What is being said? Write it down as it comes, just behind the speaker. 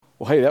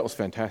Well, hey, that was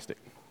fantastic.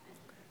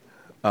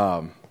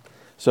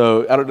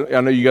 So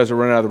I know you guys are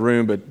running out of the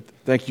room, but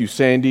thank you,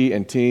 Sandy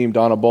and team.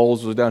 Donna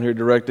Bowles was down here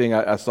directing.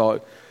 I saw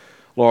it.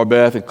 Laura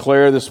Beth and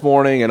Claire this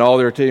morning and all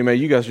their team. Man,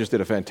 you guys just did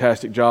a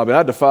fantastic job. And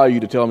I defy you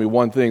to tell me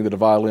one thing that a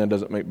violin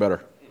doesn't make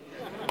better.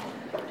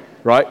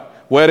 Right?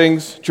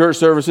 Weddings, church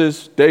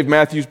services, Dave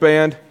Matthews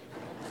Band.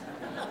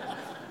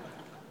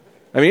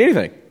 I mean,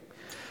 anything.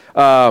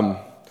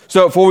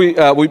 So before we've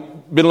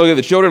been looking at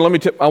the children,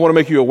 I want to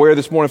make you aware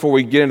this morning before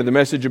we get into the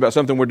message about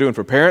something we're doing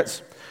for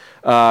parents.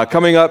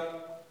 Coming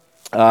up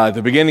at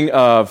the beginning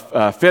of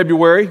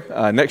February,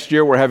 next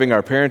year we're having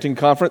our parenting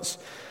conference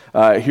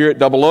here at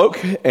Double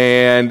Oak,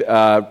 and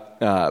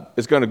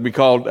it's going to be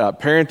called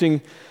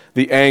Parenting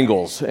the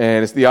Angles,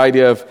 and it's the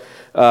idea of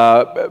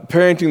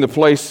parenting the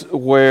place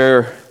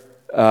where,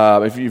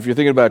 if you're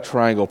thinking about a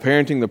triangle,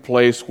 parenting the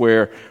place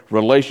where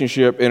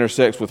relationship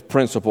intersects with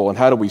principle, and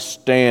how do we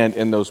stand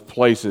in those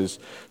places?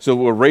 So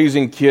we're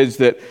raising kids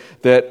that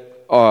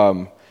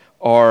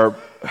are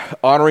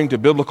honoring to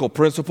biblical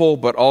principle,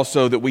 but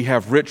also that we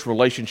have rich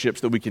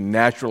relationships that we can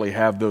naturally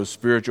have those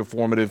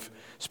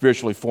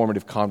spiritually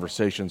formative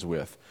conversations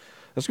with.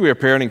 That's going to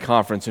be our parenting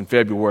conference in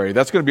February.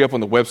 That's going to be up on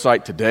the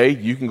website today.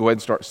 You can go ahead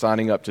and start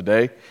signing up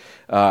today.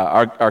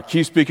 Our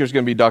key speaker is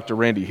going to be Dr.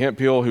 Randy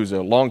Hemphill, who's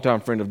a longtime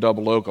friend of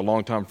Double Oak, a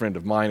longtime friend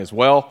of mine as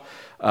well.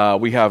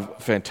 We have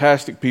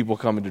fantastic people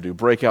coming to do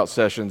breakout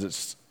sessions.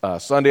 It's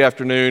Sunday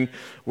afternoon.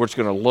 We're just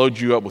going to load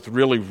you up with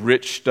really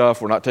rich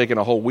stuff. We're not taking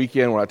a whole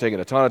weekend. We're not taking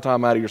a ton of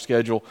time out of your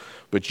schedule,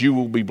 but you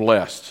will be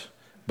blessed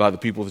by the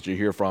people that you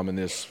hear from in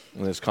this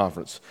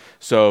conference.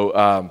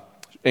 So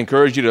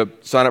encourage you to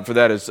sign up for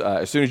that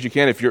as soon as you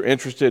can. If you're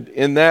interested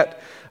in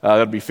that,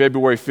 that'll be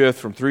February 5th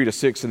from 3 to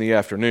 6 in the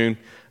afternoon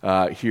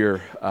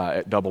here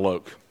at Double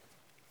Oak.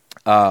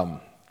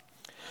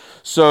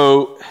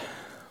 So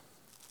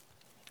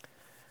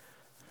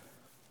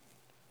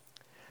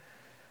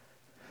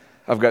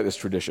I've got this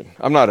tradition.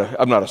 I'm not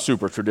a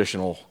super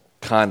traditional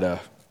kind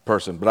of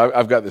person, but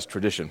I've got this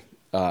tradition.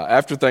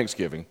 After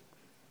Thanksgiving,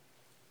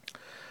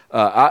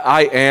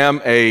 I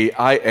am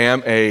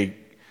a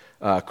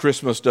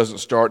Christmas doesn't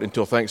start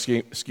until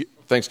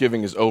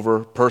Thanksgiving is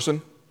over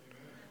person.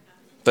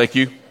 Thank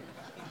you.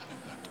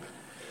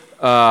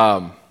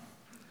 But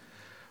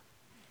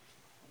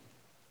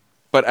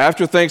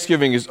after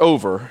Thanksgiving is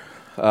over,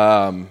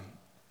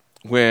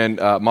 when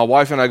my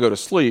wife and I go to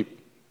sleep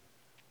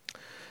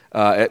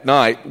at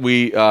night,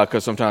 we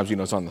because sometimes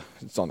it's on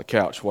the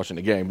couch watching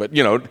the game, but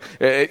when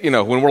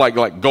we're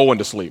like going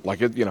to sleep,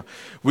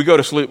 we go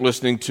to sleep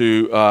listening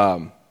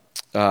to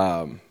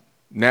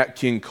Nat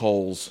King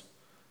Cole's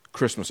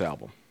Christmas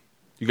album.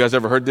 You guys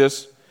ever heard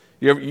this?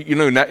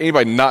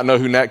 Anybody not know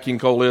who Nat King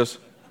Cole is?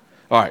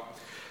 All right.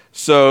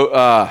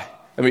 So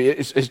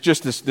it's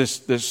just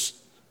this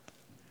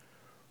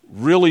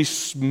really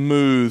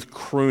smooth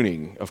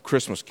crooning of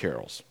Christmas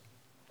carols,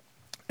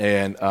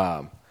 and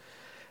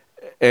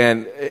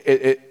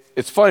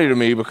it's funny to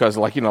me because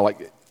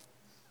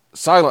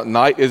Silent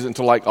Night isn't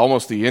until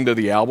almost the end of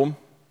the album.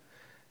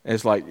 And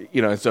it's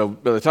and so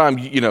by the time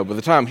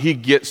he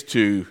gets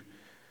to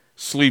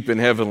Sleep in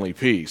Heavenly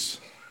Peace,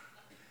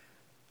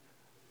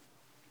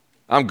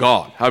 I'm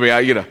gone. I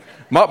mean,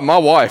 my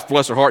wife,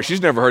 bless her heart,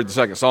 she's never heard the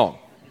second song.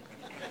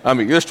 I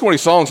mean, there's 20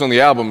 songs on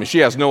the album, and she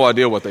has no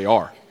idea what they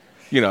are.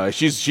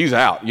 She's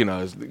out.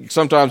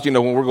 Sometimes,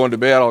 when we're going to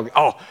bed,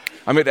 I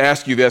meant to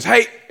ask you this.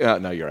 Hey,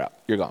 no, you're out.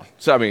 You're gone.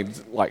 So, I mean,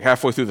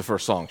 halfway through the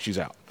first song, she's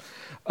out.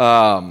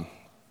 I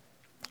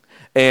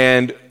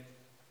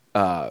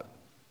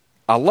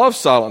love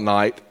Silent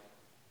Night,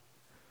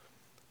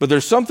 but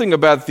there's something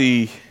about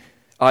the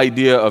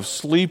idea of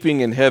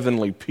sleeping in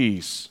heavenly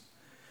peace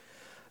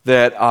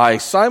that I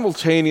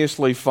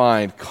simultaneously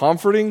find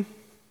comforting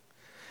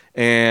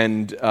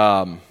and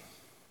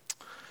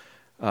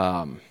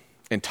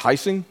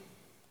enticing.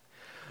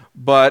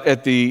 But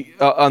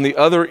on the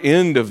other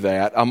end of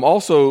that, I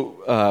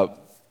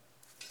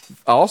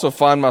also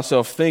find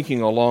myself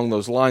thinking along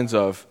those lines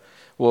of,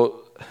 well,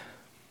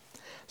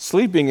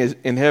 sleeping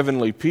in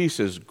heavenly peace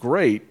is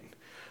great,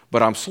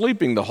 but I'm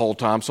sleeping the whole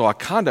time, so I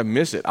kind of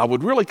miss it. I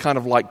would really kind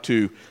of like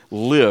to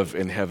live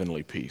in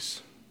heavenly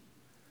peace.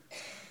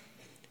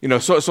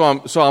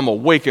 So I'm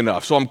awake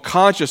enough, so I'm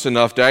conscious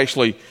enough to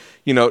actually,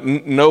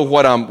 know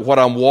what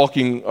I'm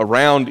walking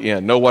around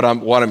in, know what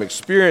I'm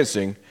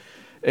experiencing,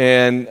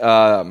 and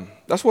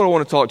that's what I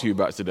want to talk to you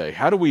about today.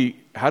 How do we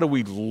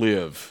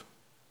live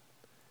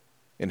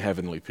in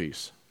heavenly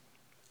peace?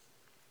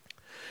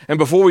 And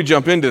before we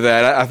jump into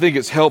that, I think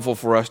it's helpful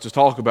for us to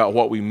talk about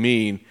what we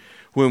mean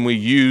when we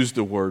use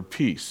the word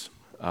peace.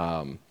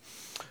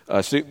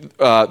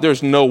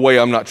 There's no way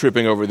I'm not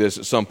tripping over this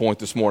at some point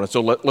this morning, so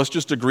let's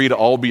just agree to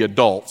all be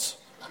adults.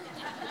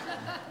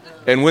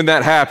 And when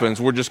that happens,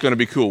 we're just going to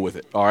be cool with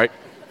it, all right?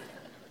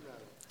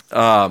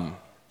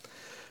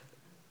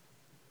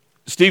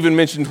 Stephen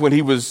mentioned when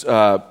he was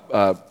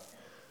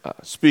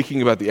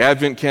speaking about the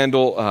Advent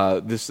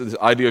candle, this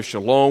idea of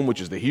shalom, which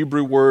is the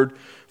Hebrew word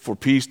for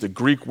peace. The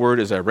Greek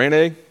word is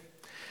eirene.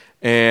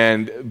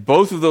 And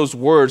both of those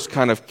words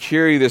kind of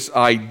carry this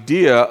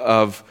idea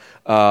of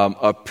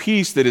a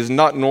peace that is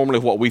not normally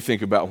what we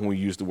think about when we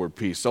use the word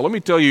peace. So let me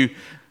tell you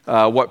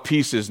what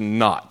peace is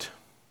not.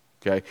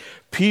 Okay?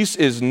 Peace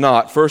is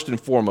not, first and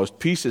foremost,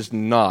 peace is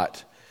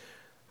not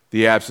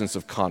the absence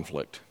of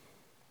conflict.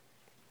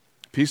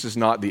 Peace is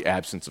not the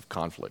absence of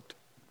conflict.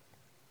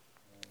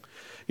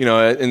 You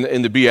know,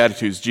 in the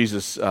Beatitudes,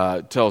 Jesus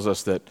tells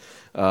us that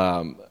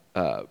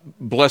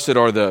blessed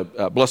are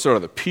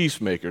the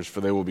peacemakers,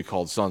 for they will be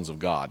called sons of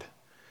God.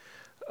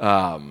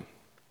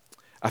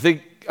 I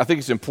think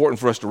it's important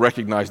for us to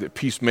recognize that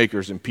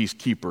peacemakers and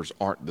peacekeepers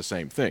aren't the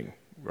same thing,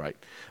 right?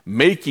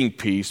 Making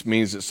peace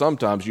means that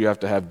sometimes you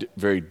have to have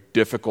very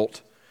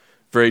difficult,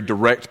 very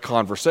direct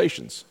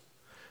conversations.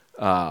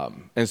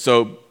 And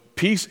so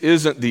peace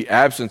isn't the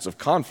absence of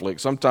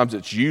conflict. Sometimes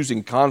it's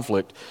using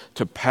conflict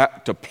to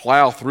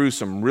plow through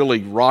some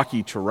really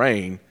rocky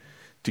terrain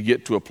to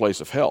get to a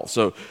place of health.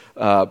 So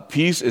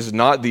peace is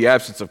not the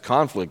absence of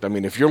conflict. I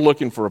mean, if you're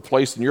looking for a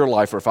place in your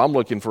life, or if I'm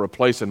looking for a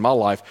place in my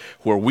life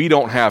where we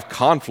don't have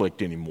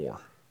conflict anymore,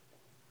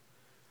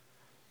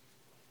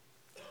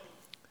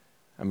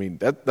 I mean,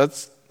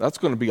 that's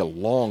going to be a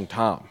long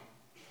time,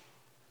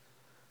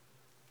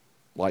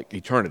 like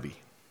eternity.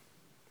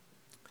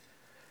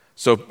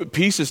 So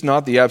peace is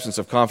not the absence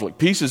of conflict.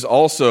 Peace is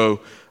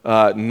also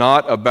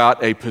not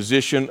about a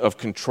position of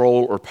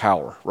control or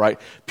power, right?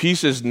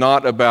 Peace is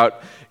not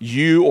about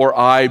you or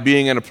I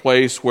being in a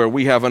place where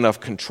we have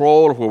enough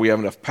control or where we have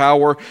enough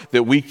power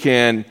that we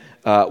can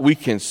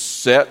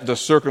set the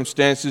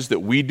circumstances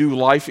that we do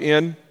life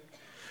in,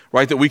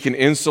 right? That we can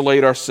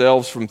insulate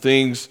ourselves from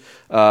things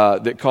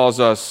that cause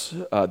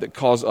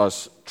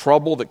us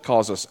trouble, that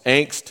cause us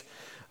angst,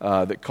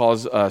 that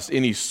cause us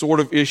any sort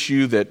of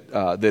issue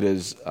that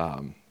is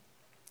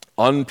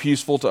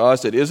unpeaceful to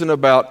us. It isn't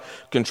about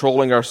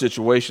controlling our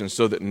situation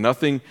so that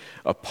nothing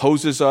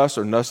opposes us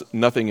or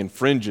nothing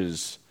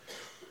infringes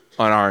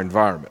on our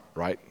environment,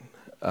 right?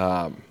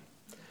 And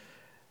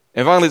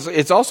finally,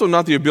 it's also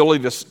not the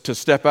ability to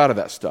step out of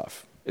that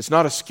stuff. It's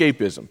not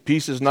escapism.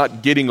 Peace is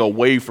not getting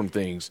away from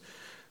things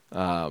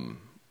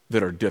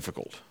that are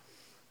difficult.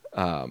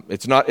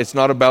 It's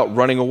not about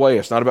running away.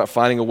 It's not about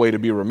finding a way to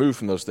be removed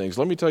from those things.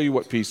 Let me tell you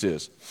what peace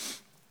is.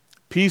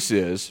 Peace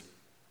is,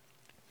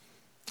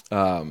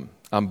 I'm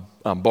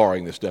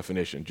borrowing this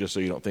definition just so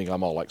you don't think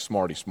I'm all like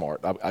smarty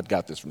smart. I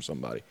got this from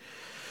somebody.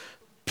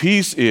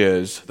 Peace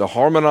is the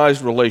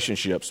harmonized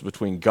relationships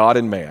between God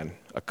and man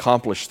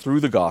accomplished through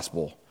the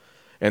gospel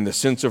and the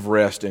sense of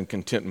rest and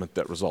contentment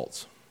that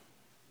results.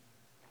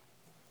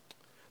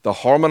 The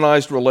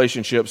harmonized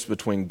relationships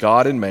between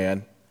God and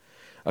man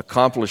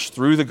accomplished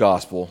through the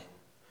gospel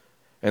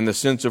and the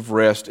sense of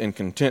rest and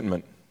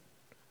contentment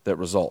that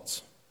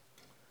results.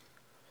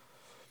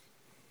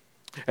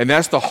 And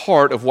that's the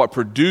heart of what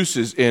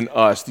produces in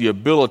us the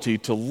ability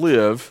to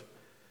live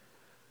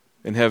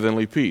in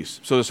heavenly peace.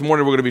 So this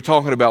morning we're going to be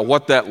talking about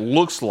what that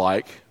looks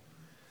like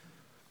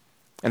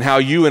and how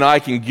you and I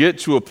can get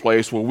to a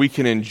place where we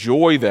can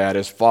enjoy that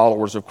as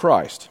followers of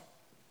Christ.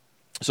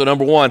 So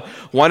number one,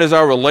 why does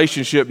our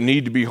relationship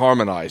need to be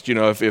harmonized? You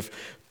know, if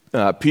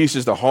peace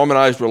is the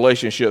harmonized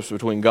relationships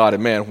between God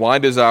and man, why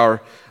do our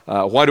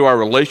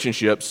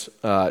relationships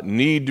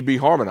need to be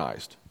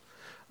harmonized?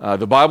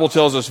 The Bible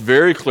tells us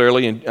very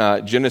clearly in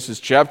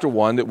Genesis chapter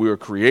 1 that we were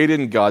created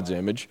in God's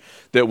image,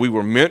 that we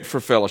were meant for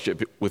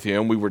fellowship with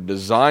Him. We were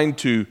designed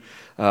to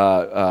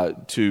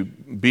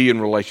be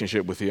in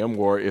relationship with Him,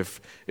 or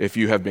if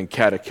you have been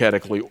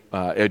catechetically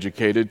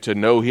educated, to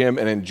know Him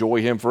and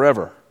enjoy Him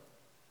forever.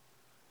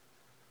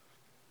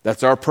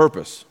 That's our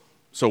purpose.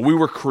 So we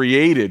were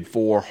created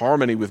for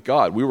harmony with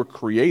God. We were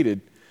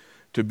created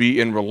to be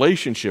in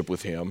relationship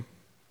with Him.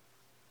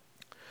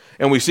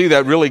 And we see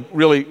that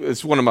really,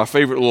 it's one of my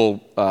favorite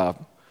little,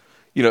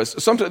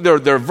 sometimes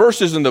there are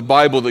verses in the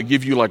Bible that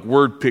give you like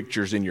word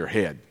pictures in your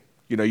head.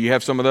 You know, you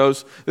have some of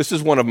those. This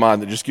is one of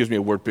mine that just gives me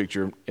a word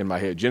picture in my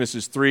head.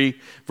 Genesis 3,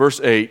 verse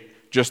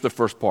 8, just the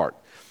first part.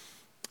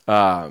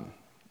 And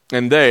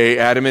they,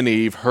 Adam and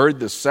Eve,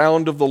 heard the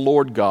sound of the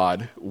Lord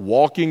God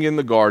walking in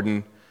the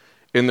garden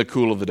in the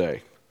cool of the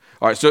day.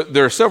 All right, so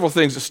there are several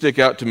things that stick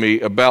out to me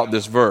about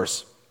this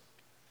verse.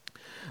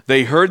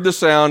 They heard the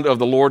sound of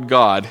the Lord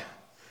God.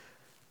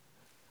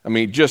 I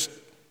mean, just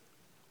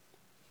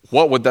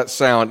what would that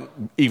sound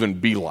even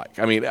be like?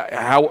 I mean,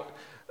 how?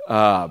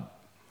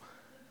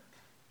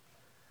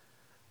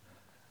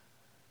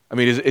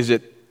 Is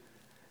it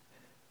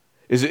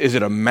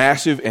a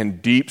massive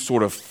and deep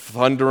sort of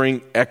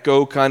thundering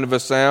echo kind of a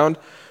sound,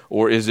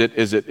 or is it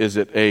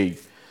a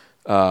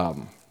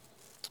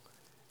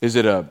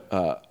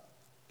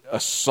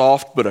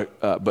soft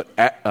but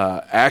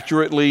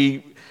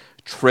accurately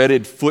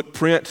treaded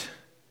footprint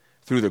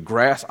through the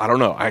grass? I don't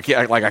know. I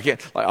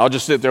can't. I'll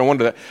just sit there and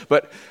wonder that.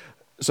 But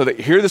so they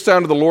hear the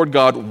sound of the Lord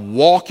God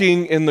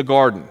walking in the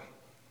garden.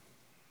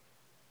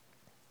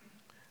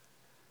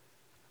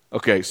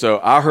 Okay, so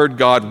I heard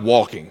God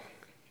walking.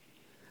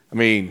 I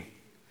mean,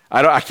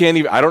 I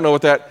don't know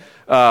what that.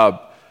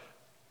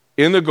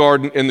 in the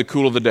garden in the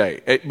cool of the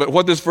day. But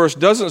what this verse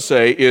doesn't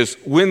say is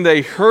when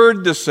they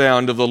heard the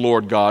sound of the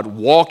Lord God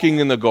walking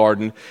in the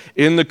garden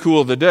in the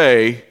cool of the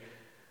day,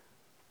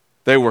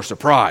 they were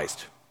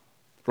surprised,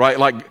 right?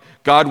 Like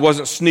God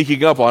wasn't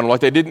sneaking up on them, like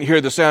they didn't hear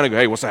the sound and go,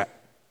 hey, what's that?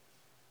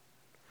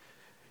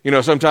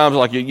 Sometimes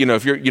like,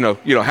 if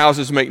you're,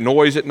 houses make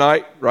noise at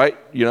night, right?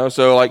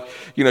 So like,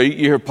 you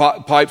hear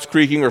pipes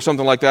creaking or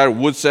something like that, or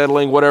wood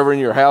settling, whatever in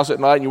your house at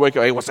night, and you wake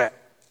up, hey, what's that?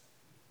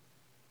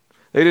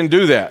 They didn't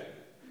do that.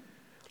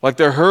 Like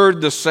they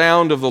heard the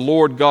sound of the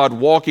Lord God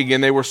walking,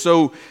 and they were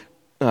so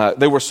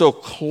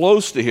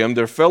close to Him,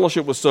 their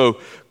fellowship was so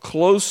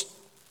close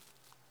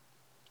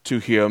to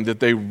Him that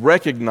they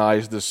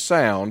recognized the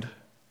sound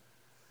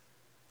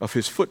of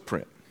His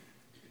footprint.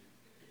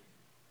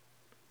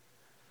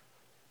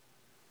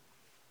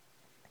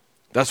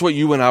 That's what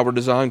you and I were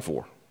designed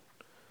for.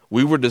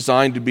 We were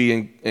designed to be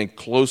in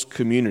close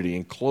community,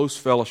 in close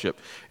fellowship,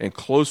 in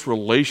close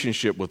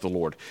relationship with the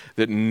Lord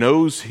that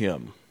knows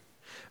Him,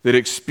 that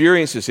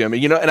experiences Him.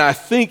 And I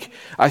think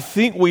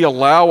we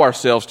allow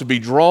ourselves to be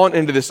drawn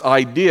into this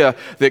idea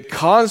that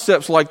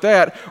concepts like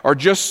that are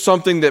just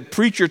something that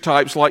preacher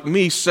types like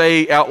me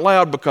say out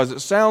loud because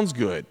it sounds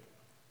good.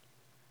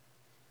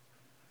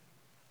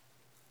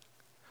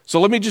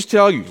 So let me just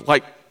tell you,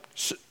 like,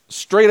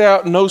 straight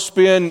out, no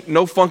spin,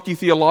 no funky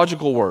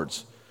theological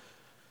words.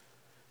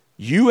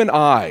 You and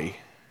I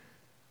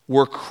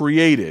were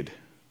created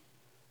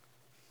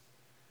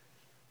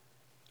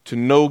to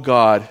know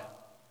God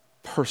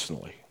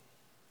personally,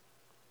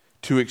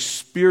 to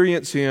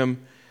experience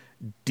Him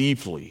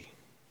deeply.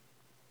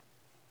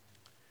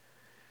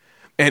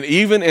 And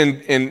even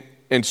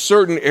in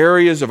certain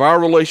areas of our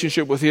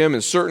relationship with Him,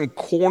 in certain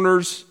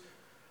corners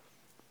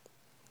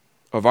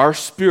of our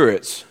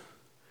spirits,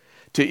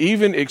 to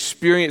even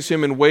experience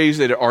Him in ways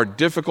that are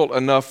difficult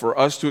enough for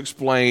us to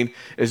explain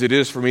as it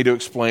is for me to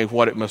explain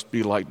what it must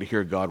be like to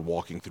hear God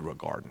walking through a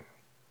garden.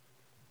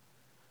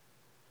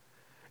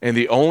 And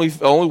the only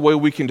way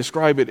we can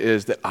describe it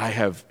is that I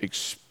have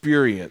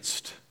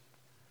experienced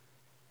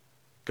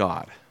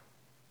God.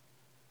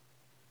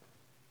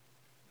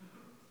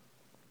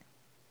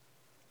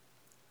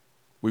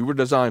 We were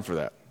designed for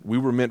that. We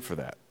were meant for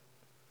that.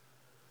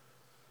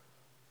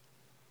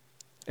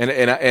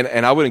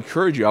 And I would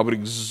encourage you, I would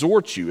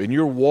exhort you in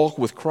your walk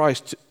with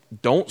Christ,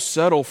 don't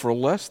settle for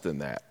less than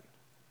that.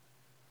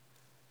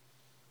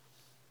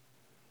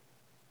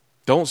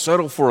 Don't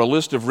settle for a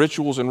list of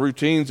rituals and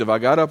routines. If I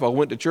got up, I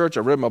went to church, I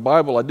read my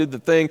Bible, I did the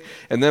thing,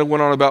 and then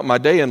went on about my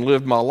day and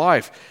lived my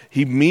life.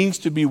 He means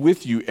to be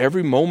with you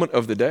every moment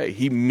of the day.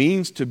 He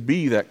means to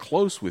be that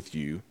close with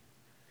you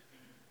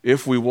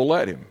if we will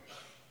let Him.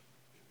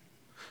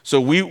 So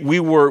we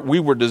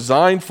were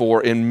designed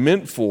for and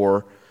meant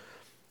for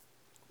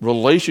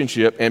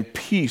relationship and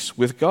peace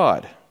with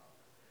God.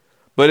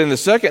 But in the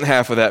second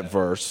half of that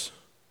verse,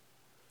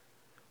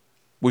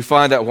 we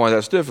find out why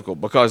that's difficult,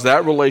 because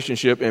that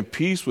relationship and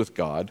peace with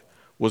God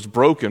was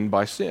broken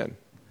by sin.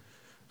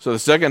 So the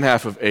second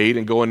half of 8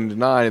 and going into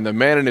 9, and the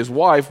man and his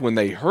wife, when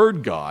they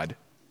heard God,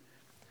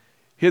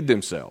 hid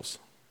themselves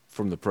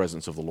from the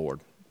presence of the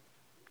Lord.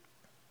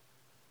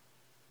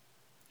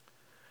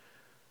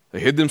 They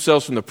hid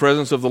themselves from the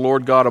presence of the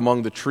Lord God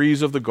among the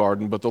trees of the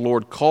garden, but the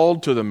Lord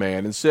called to the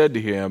man and said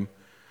to him,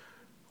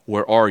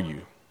 "Where are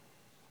you?"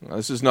 Now,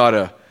 this is not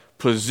a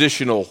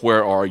positional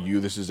 "where are you?"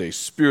 This is a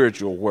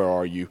spiritual "where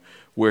are you?"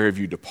 Where have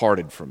you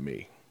departed from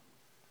me?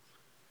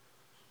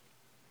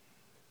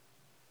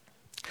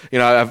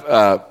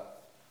 I've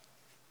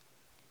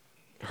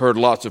heard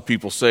lots of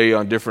people say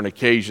on different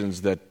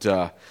occasions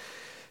that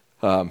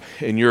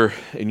in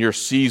your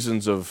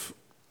seasons of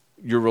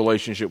your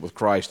relationship with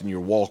Christ and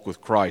your walk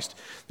with Christ,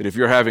 that if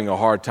you're having a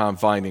hard time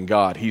finding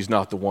God, He's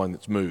not the one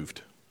that's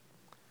moved.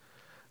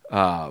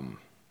 Well,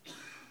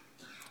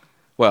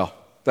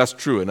 that's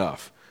true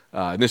enough.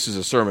 And this is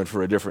a sermon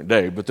for a different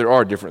day, but there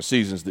are different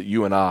seasons that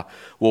you and I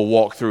will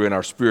walk through in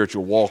our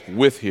spiritual walk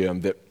with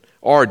Him that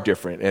are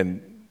different,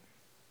 and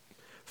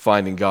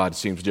finding God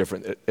seems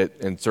different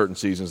in certain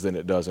seasons than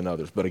it does in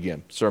others. But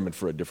again, sermon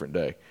for a different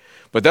day.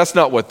 But that's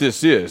not what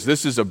this is.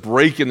 This is a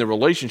break in the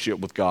relationship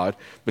with God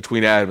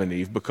between Adam and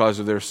Eve because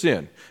of their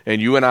sin.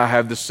 And you and I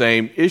have the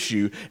same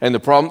issue. And the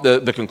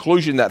problem, the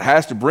conclusion that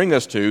has to bring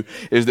us to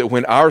is that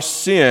when our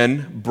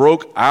sin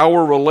broke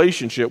our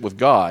relationship with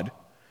God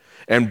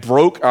and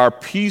broke our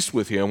peace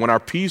with Him, when our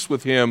peace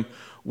with Him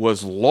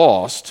was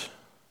lost,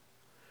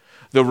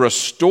 the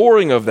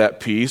restoring of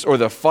that peace or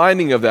the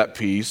finding of that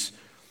peace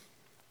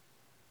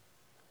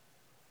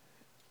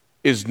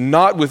is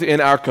not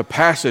within our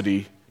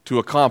capacity to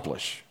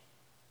accomplish.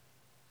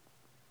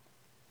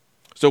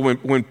 So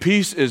when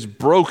peace is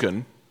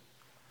broken,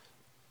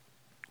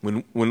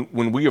 when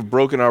we have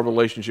broken our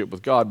relationship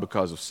with God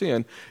because of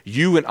sin,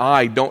 you and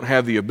I don't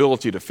have the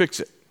ability to fix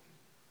it.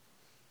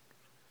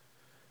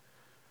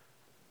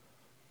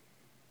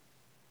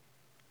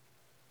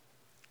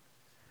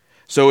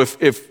 So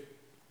if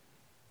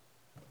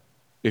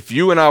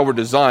you and I were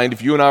designed,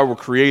 if you and I were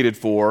created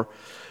for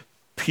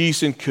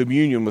peace and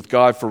communion with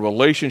God, for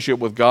relationship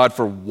with God,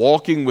 for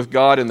walking with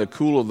God in the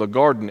cool of the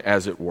garden,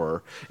 as it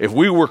were, if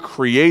we were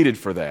created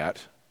for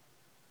that,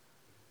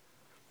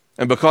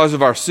 and because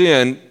of our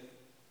sin,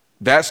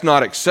 that's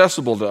not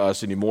accessible to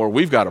us anymore,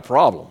 we've got a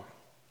problem.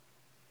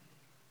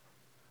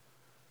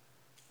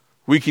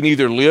 We can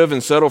either live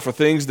and settle for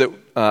things that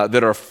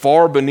are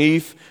far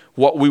beneath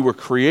what we were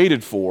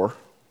created for,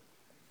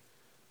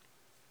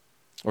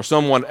 or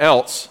someone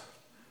else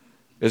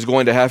is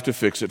going to have to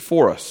fix it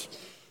for us.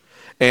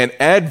 And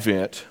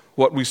Advent,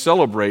 what we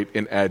celebrate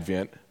in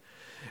Advent,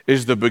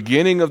 is the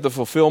beginning of the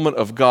fulfillment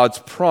of God's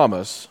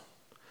promise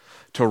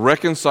to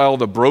reconcile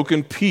the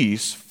broken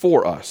piece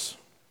for us.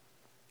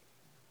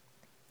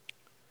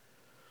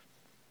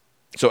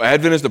 So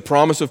Advent is the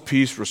promise of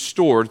peace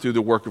restored through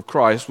the work of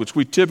Christ, which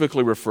we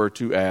typically refer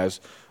to as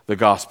the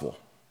gospel.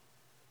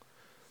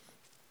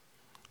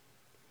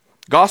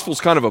 Gospel is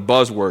kind of a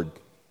buzzword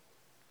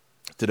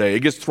today.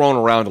 It gets thrown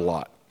around a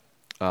lot.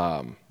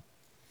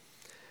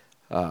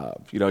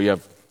 You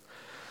have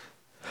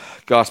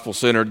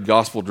gospel-centered,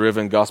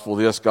 gospel-driven, gospel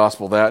this,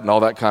 gospel that, and all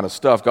that kind of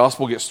stuff.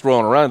 Gospel gets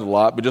thrown around a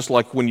lot, but just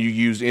like when you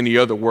use any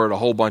other word a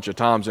whole bunch of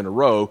times in a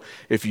row,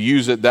 if you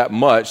use it that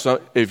much,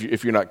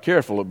 if you're not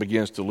careful, it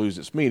begins to lose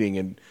its meaning,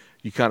 and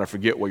you kind of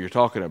forget what you're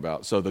talking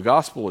about. So the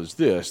gospel is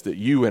this, that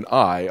you and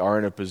I are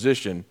in a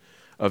position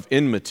of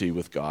enmity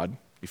with God,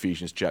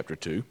 Ephesians chapter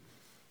 2,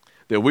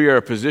 that we are in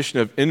a position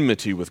of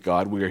enmity with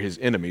God. We are his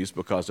enemies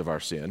because of our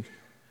sin,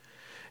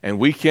 and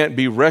we can't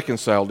be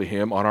reconciled to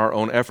him on our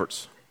own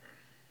efforts.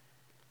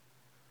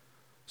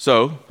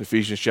 So,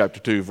 Ephesians chapter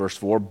 2, verse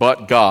 4,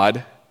 but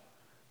God,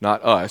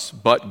 not us,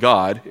 but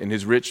God, in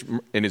his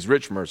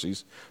rich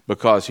mercies,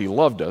 because he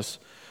loved us,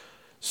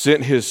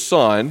 sent his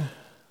Son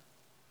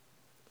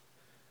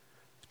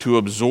to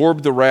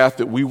absorb the wrath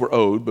that we were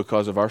owed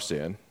because of our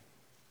sin,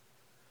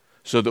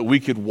 so that we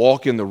could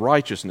walk in the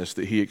righteousness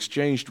that he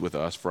exchanged with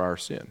us for our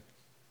sin.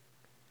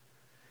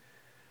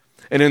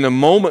 And in the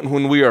moment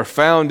when we are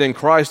found in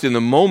Christ, in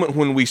the moment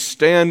when we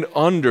stand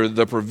under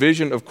the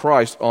provision of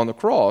Christ on the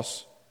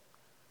cross,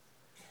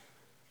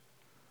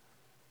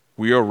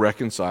 we are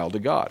reconciled to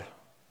God.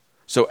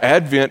 So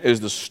Advent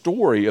is the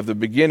story of the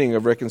beginning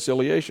of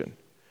reconciliation.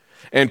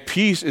 And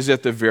peace is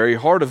at the very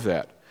heart of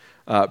that.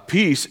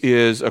 Peace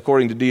is,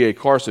 according to D.A.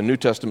 Carson, New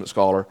Testament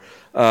scholar,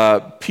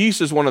 peace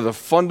is one of the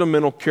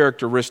fundamental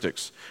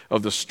characteristics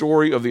of the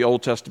story of the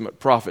Old Testament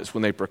prophets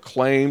when they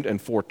proclaimed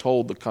and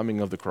foretold the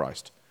coming of the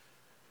Christ.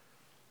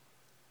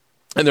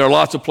 And there are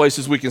lots of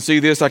places we can see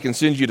this. I can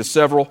send you to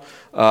several,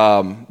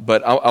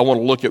 but I want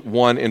to look at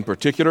one in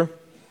particular.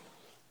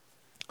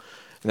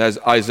 And that is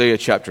Isaiah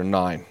chapter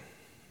 9.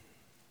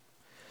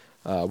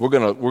 We're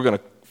going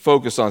to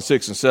focus on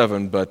 6 and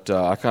 7, but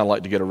I kind of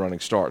like to get a running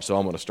start, so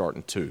I'm going to start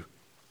in 2.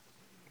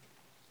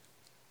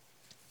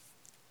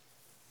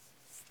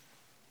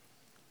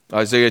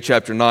 Isaiah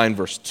chapter 9,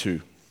 verse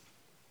 2.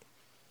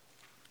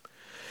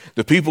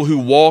 The people who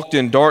walked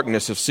in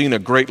darkness have seen a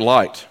great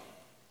light.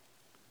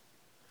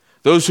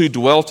 Those who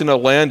dwelt in a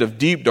land of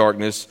deep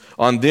darkness,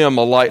 on them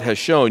a light has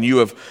shone. You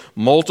have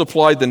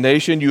multiplied the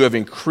nation. You have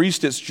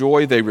increased its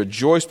joy. They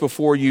rejoice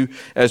before you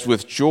as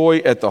with joy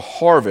at the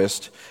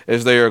harvest,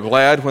 as they are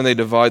glad when they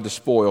divide the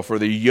spoil. For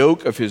the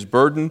yoke of his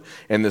burden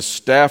and the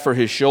staff for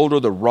his shoulder,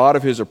 the rod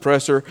of his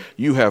oppressor,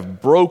 you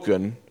have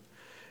broken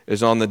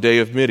as on the day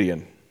of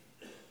Midian.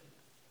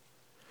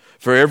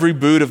 For every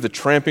boot of the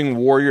tramping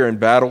warrior in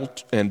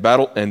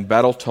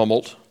battle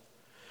tumult,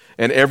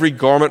 and every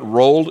garment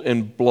rolled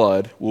in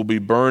blood will be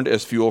burned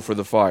as fuel for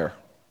the fire,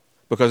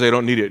 because they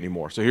don't need it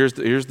anymore. So here's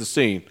the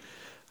scene.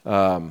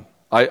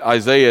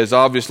 Isaiah is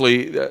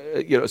obviously,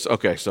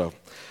 so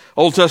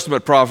Old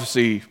Testament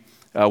prophecy,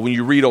 when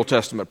you read Old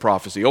Testament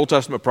prophecy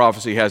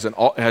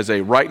has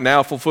a right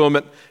now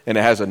fulfillment, and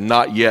it has a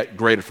not yet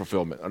greater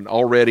fulfillment, an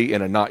already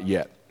and a not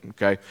yet.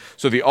 Okay,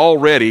 so the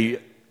already,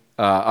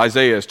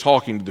 Isaiah is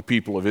talking to the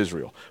people of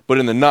Israel. But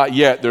in the not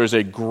yet, there is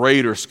a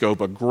greater scope,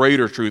 a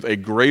greater truth, a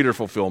greater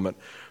fulfillment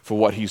for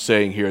what he's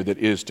saying here that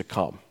is to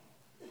come.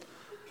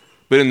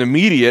 But in the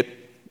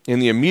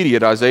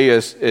immediate, Isaiah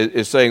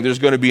is saying there's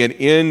going to be an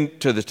end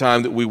to the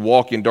time that we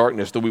walk in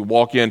darkness, that we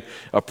walk in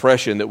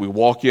oppression, that we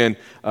walk in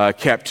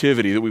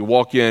captivity, that we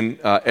walk in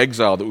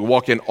exile, that we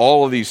walk in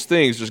all of these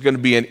things. There's going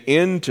to be an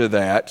end to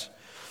that.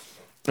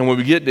 And when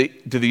we get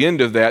to the end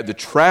of that, the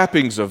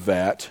trappings of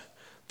that,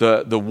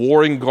 the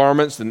warring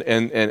garments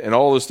and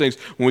all those things,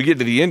 when we get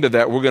to the end of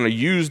that, we're going to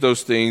use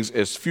those things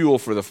as fuel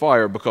for the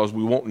fire, because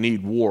we won't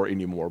need war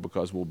anymore,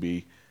 because we'll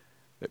be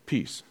at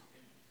peace.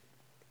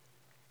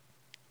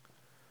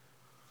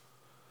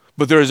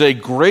 But there is a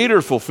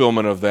greater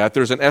fulfillment of that.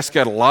 There's an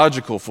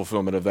eschatological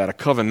fulfillment of that, a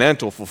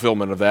covenantal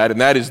fulfillment of that,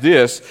 and that is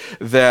this,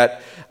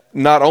 that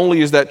not only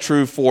is that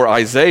true for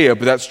Isaiah,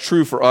 but that's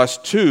true for us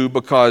too,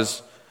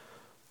 because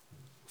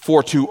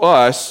for to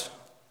us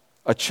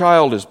a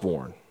child is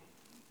born.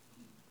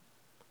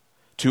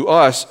 To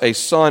us a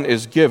son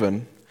is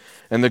given,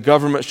 and the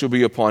government shall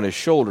be upon his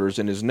shoulders,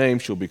 and his name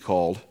shall be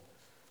called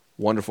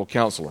Wonderful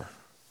Counselor,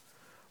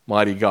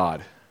 Mighty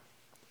God,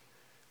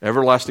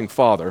 Everlasting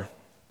Father,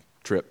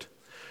 tripped.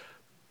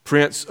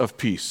 Prince of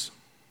Peace.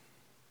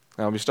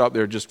 Now let me stop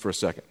there just for a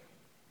second.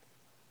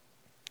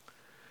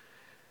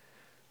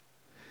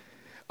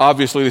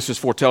 Obviously, this is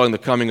foretelling the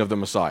coming of the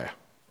Messiah.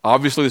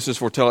 Obviously, this is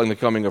foretelling the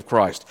coming of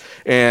Christ.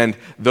 And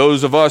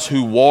those of us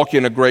who walk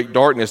in a great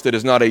darkness that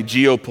is not a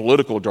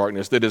geopolitical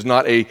darkness, that is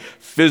not a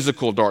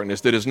physical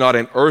darkness, that is not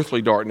an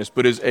earthly darkness,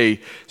 but is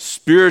a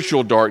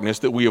spiritual darkness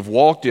that we have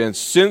walked in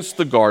since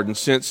the garden,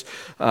 since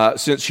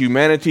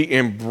humanity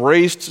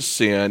embraced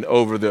sin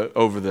over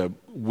the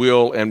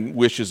will and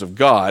wishes of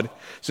God,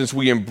 since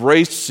we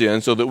embraced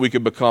sin so that we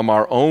could become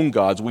our own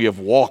gods, we have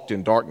walked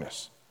in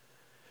darkness.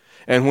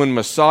 And when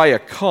Messiah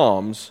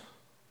comes,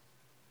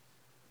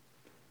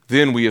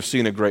 then we have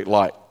seen a great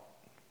light.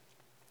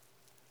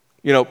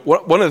 You know,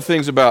 one of the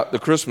things about the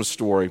Christmas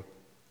story,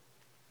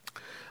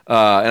 and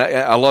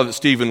I love that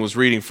Stephen was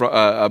reading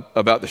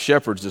about the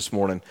shepherds this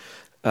morning.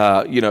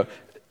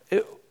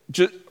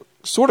 Just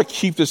sort of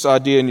keep this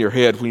idea in your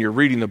head when you're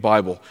reading the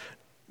Bible.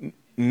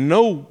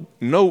 No,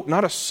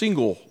 not a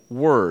single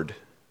word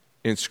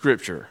in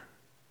Scripture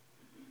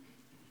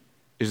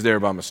is there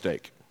by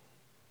mistake.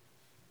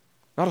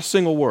 Not a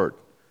single word.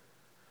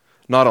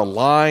 Not a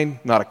line,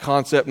 not a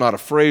concept, not a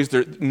phrase.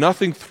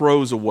 Nothing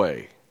throws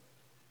away.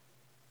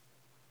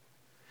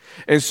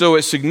 And so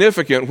it's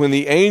significant when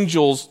the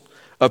angels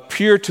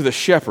appear to the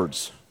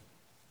shepherds.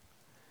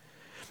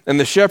 And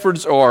the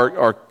shepherds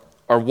are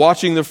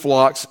watching their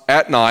flocks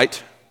at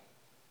night.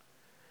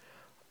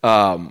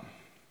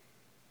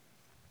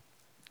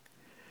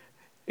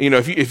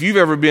 If you've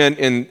ever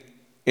been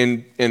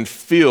in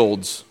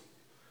fields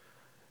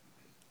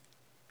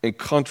in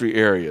country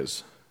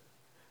areas,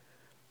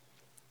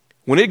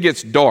 when it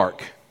gets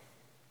dark,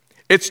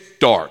 it's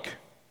dark.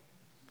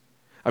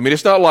 I mean,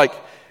 it's not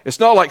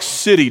like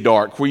city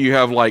dark where you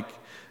have like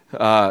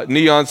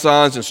neon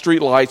signs and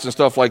street lights and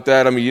stuff like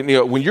that. I mean,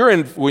 when you're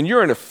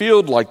in a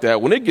field like that,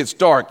 when it gets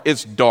dark,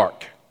 it's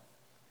dark.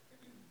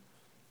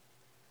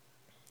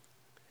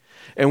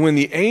 And when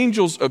the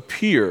angels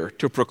appear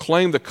to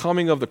proclaim the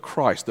coming of the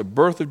Christ, the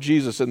birth of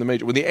Jesus in the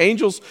manger, when the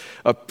angels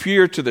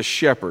appear to the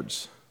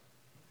shepherds,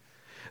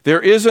 there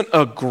isn't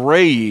a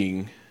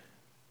graying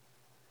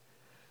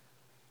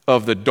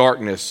of the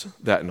darkness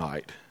that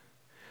night.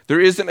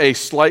 There isn't a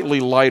slightly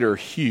lighter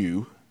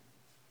hue.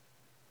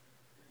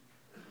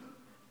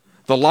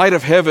 The light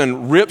of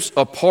heaven rips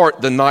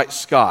apart the night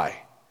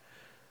sky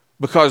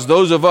because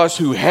those of us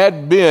who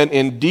had been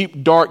in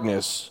deep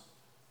darkness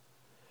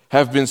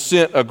have been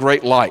sent a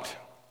great light.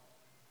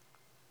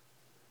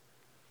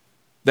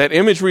 That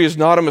imagery is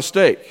not a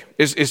mistake.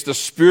 It's the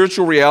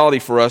spiritual reality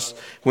for us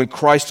when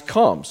Christ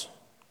comes.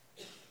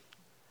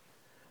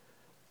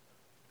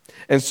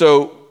 And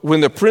so when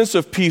the Prince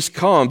of Peace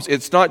comes,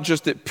 it's not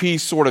just that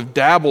peace sort of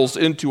dabbles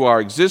into our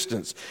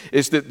existence.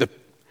 It's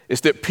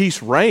that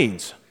peace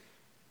reigns.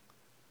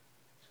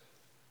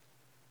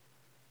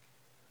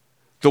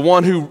 The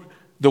one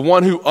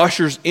who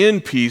ushers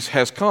in peace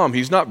has come.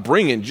 He's not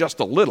bringing just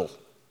a little.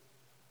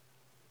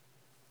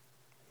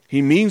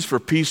 He means for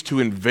peace to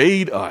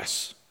invade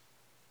us,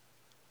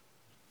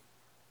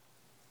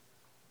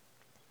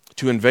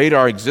 to invade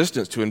our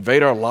existence, to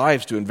invade our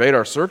lives, to invade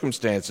our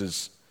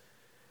circumstances.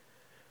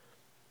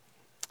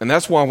 And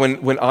that's why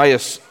when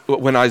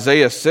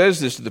Isaiah says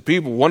this to the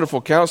people,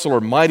 Wonderful Counselor,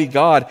 Mighty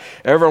God,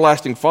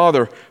 Everlasting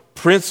Father,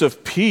 Prince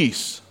of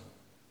Peace,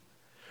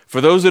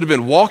 for those that have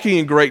been walking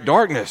in great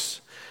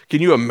darkness,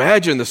 can you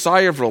imagine the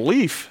sigh of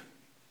relief?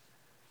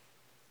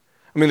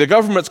 I mean, the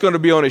government's going to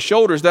be on his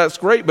shoulders, that's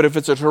great, but if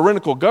it's a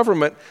tyrannical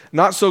government,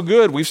 not so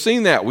good. We've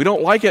seen that. We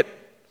don't like it.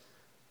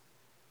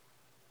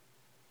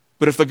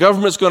 But if the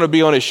government's going to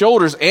be on his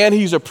shoulders and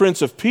he's a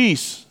Prince of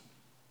Peace,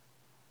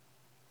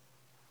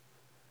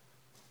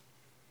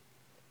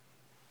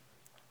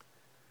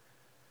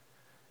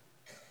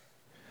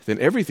 then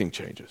everything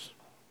changes.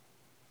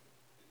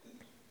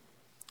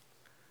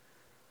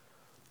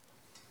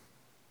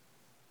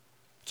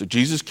 So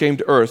Jesus came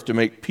to earth to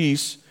make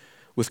peace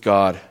with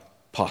God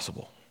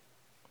possible,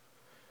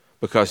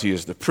 because he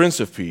is the Prince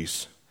of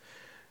Peace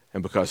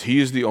and because he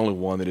is the only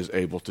one that is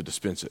able to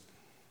dispense it.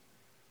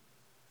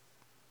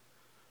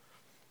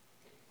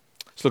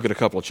 Let's look at a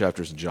couple of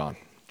chapters in John.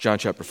 John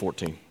chapter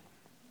 14.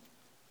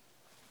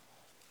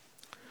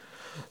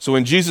 So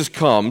when Jesus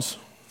comes,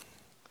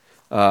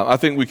 I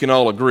think we can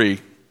all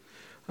agree,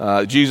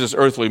 Jesus'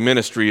 earthly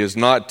ministry is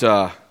not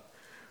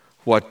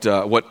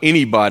what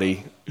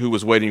anybody who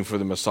was waiting for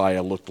the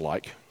Messiah looked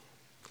like,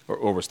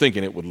 or was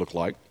thinking it would look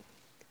like.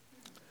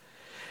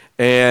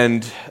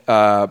 And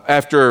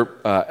after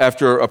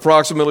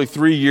approximately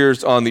 3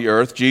 years on the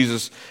earth,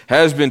 Jesus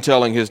has been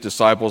telling his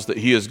disciples that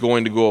he is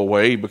going to go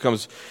away. He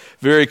becomes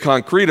very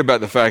concrete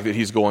about the fact that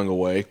he's going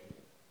away.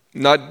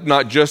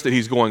 Not just that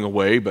he's going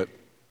away, but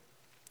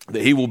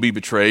that he will be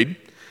betrayed.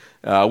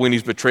 When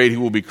he's betrayed, he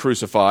will be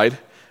crucified.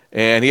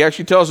 And he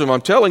actually tells them,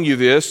 I'm telling you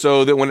this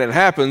so that when it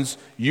happens,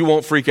 you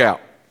won't freak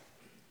out.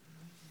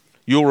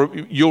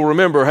 You'll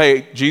remember,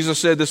 hey, Jesus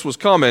said this was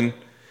coming,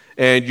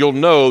 and you'll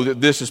know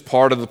that this is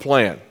part of the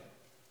plan.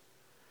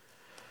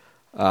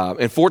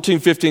 In 14,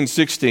 15,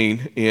 16,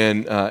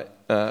 in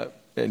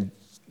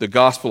the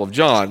Gospel of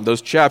John,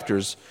 those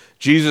chapters,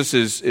 Jesus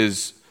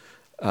is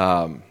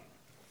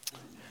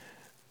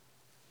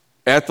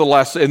at the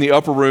last, in the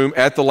upper room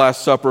at the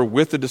Last Supper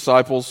with the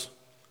disciples,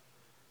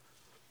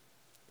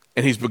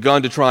 and he's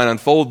begun to try and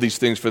unfold these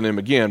things for them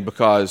again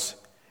because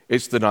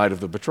it's the night of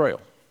the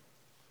betrayal.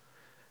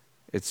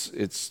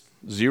 It's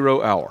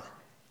 0 hour.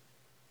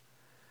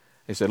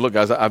 He said, look,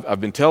 guys, I've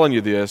been telling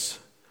you this.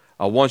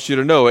 I want you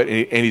to know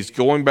it. And he's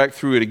going back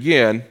through it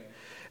again.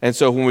 And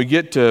so when we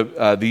get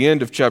to the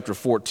end of chapter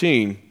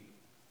 14,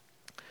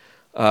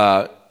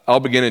 I'll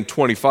begin in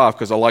 25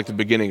 because I like the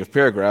beginning of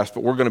paragraphs,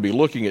 but we're going to be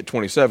looking at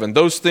 27.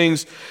 Those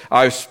things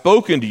I've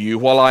spoken to you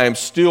while I am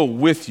still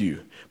with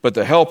you. But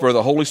the Helper,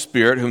 the Holy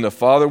Spirit, whom the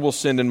Father will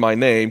send in my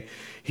name,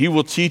 he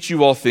will teach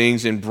you all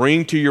things and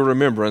bring to your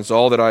remembrance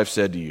all that I have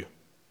said to you.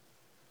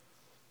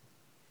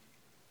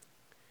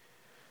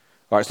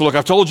 All right, so look,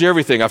 I've told you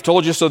everything. I've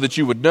told you so that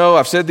you would know.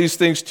 I've said these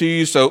things to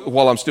you so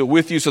while I'm still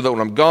with you, so that when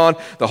I'm gone,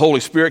 the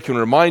Holy Spirit can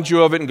remind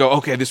you of it and go,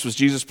 okay, this was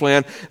Jesus'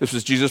 plan. This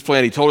was Jesus'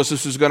 plan. He told us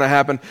this was going to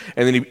happen.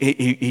 And then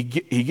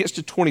he gets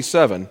to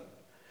 27,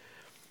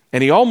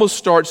 and he almost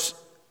starts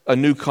a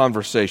new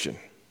conversation.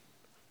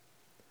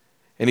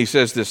 And he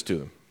says this to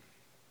them: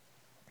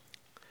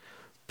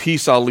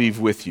 peace I'll leave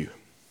with you.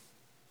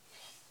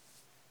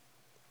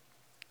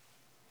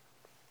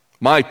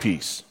 My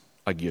peace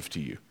I give to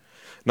you.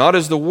 Not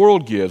as the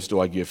world gives do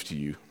I give to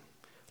you.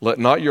 Let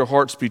not your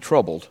hearts be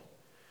troubled,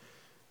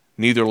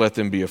 neither let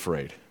them be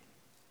afraid.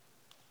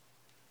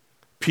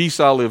 Peace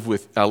I'll leave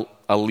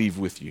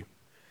with you.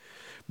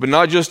 But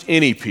not just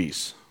any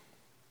peace.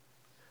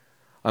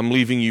 I'm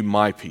leaving you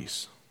my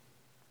peace.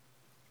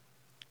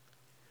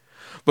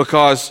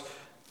 Because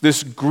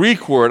this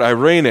Greek word,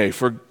 eirene,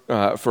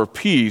 for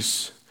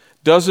peace,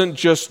 doesn't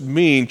just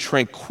mean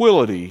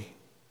tranquility.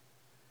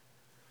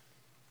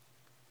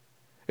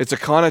 It's a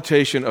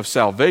connotation of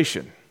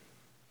salvation.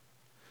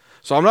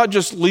 So I'm not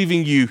just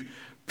leaving you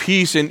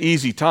peace in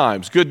easy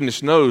times.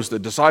 Goodness knows the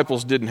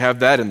disciples didn't have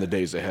that in the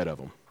days ahead of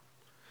them.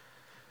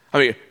 I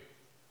mean,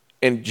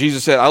 and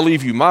Jesus said, I'll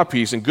leave you my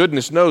peace, and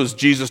goodness knows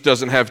Jesus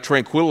doesn't have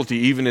tranquility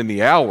even in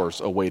the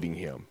hours awaiting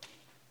him.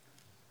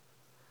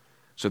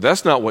 So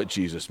that's not what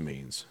Jesus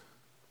means.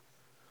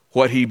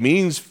 What he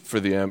means for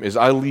them is,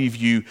 I leave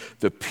you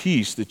the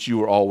peace that you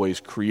were always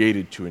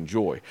created to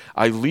enjoy.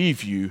 I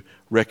leave you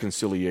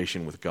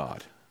reconciliation with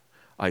God.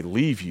 I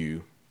leave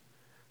you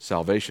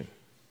salvation.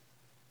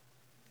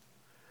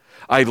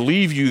 I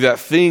leave you that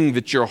thing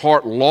that your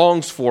heart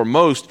longs for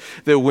most,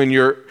 that when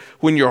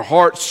your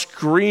heart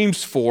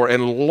screams for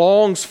and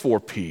longs for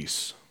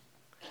peace,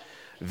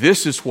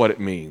 this is what it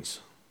means.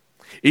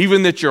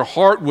 Even that your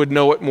heart would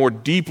know it more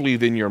deeply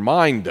than your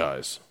mind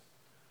does.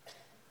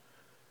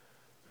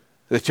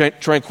 The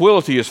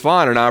tranquility is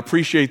fine, and I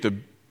appreciate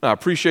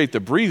the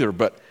breather,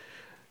 but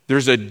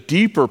there's a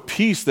deeper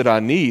peace that I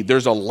need.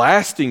 There's a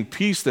lasting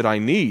peace that I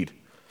need.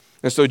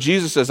 And so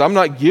Jesus says, I'm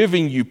not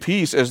giving you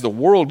peace as the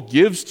world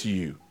gives to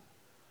you.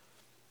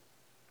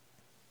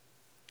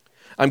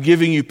 I'm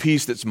giving you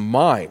peace that's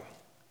mine.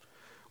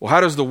 Well, how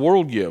does the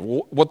world give?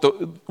 Well,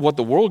 what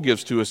the world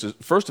gives to us is,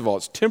 first of all,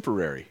 it's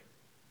temporary.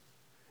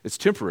 It's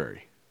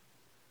temporary.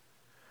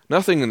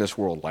 Nothing in this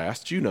world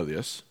lasts. You know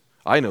this.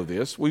 I know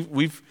this.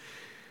 We've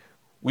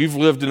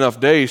lived enough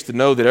days to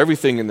know that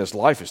everything in this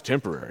life is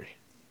temporary.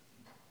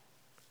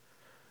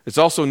 It's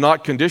also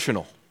not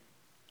conditional.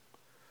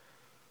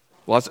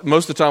 Well,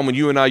 most of the time when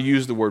you and I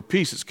use the word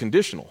peace, it's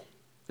conditional.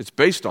 It's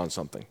based on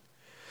something.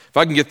 If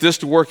I can get this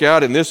to work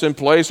out and this in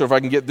place, or if I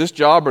can get this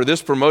job or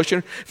this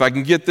promotion, if I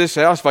can get this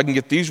house, if I can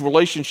get these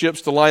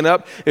relationships to line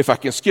up, if I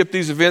can skip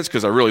these events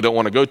because I really don't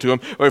want to go to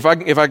them, or if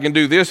I can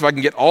do this, if I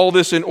can get all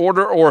this in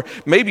order, or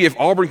maybe if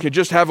Auburn could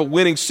just have a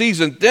winning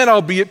season, then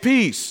I'll be at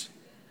peace.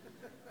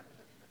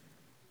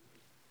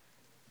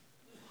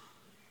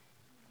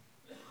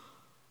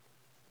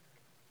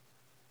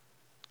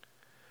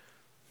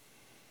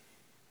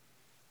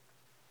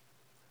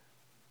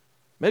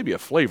 Maybe a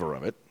flavor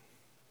of it,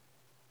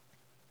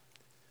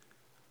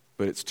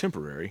 but it's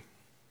temporary,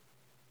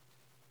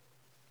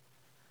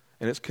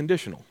 and it's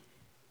conditional.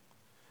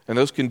 And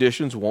those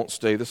conditions won't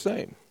stay the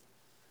same.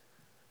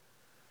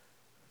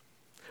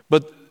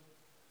 But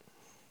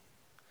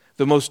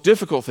the most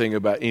difficult thing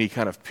about any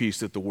kind of peace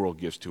that the world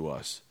gives to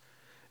us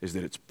is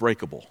that it's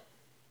breakable.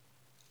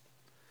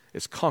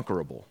 It's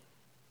conquerable.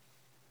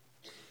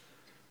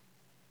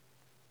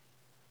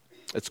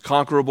 It's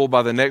conquerable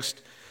by the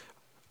next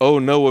oh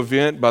no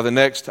event, by the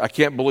next I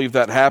can't believe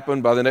that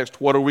happened, by the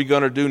next what are we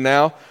going to do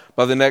now,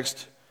 by the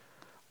next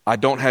I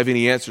don't have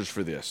any answers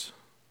for this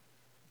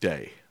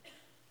day.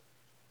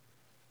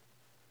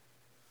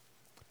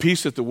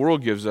 Peace that the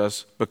world gives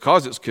us,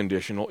 because it's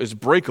conditional, is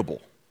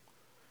breakable.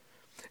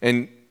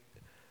 And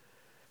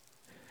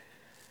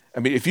I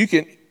mean,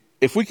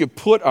 if we could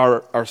put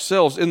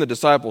ourselves in the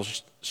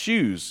disciples'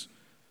 shoes,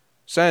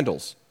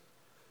 sandals,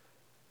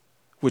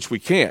 which we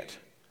can't,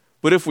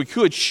 but if we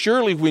could,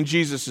 surely when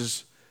Jesus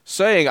is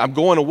saying, I'm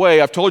going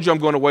away. I've told you I'm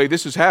going away.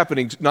 This is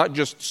happening not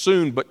just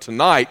soon, but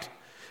tonight.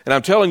 And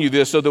I'm telling you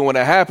this so that when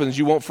it happens,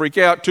 you won't freak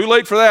out. Too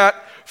late for that.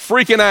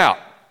 Freaking out.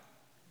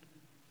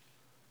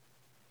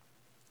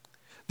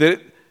 That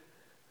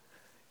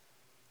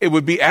it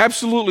would be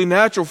absolutely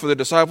natural for the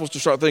disciples to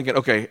start thinking,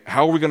 okay,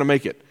 how are we going to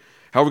make it?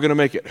 How are we going to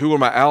make it? Who are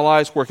my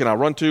allies? Where can I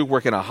run to?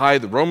 Where can I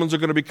hide? The Romans are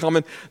going to be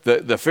coming.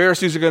 The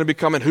Pharisees are going to be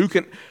coming. Who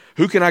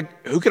can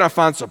I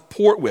find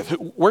support with?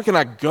 Where can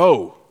I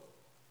go?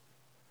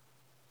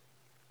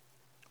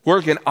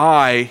 Where can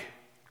I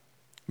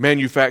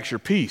manufacture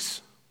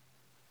peace?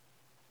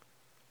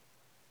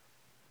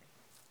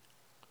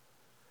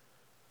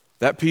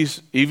 That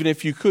peace, even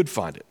if you could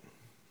find it,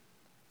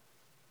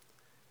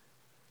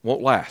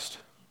 won't last.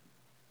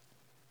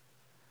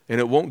 And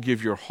it won't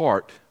give your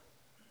heart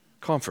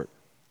comfort.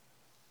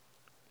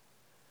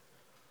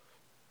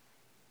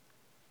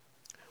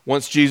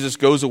 Once Jesus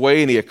goes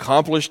away and he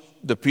accomplished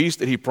the peace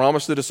that he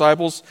promised the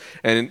disciples,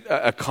 and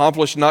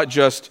accomplished not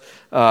just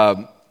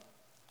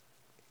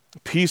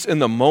peace in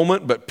the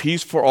moment, but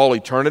peace for all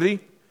eternity,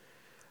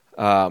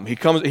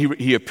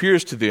 he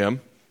appears to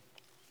them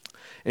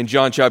in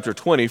John chapter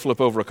 20, flip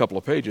over a couple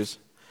of pages,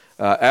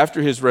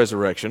 after his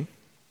resurrection,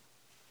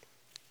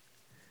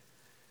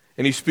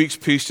 and he speaks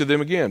peace to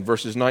them again,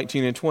 verses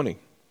 19 and 20.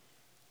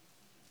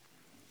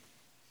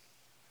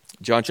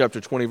 John chapter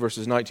 20,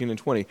 verses 19 and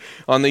 20.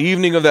 On the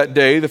evening of that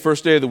day, the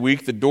first day of the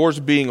week, the doors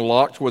being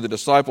locked where the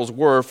disciples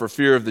were for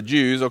fear of the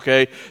Jews.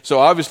 Okay, so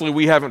obviously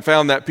we haven't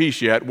found that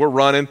peace yet. We're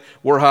running,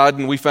 we're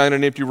hiding, we found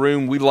an empty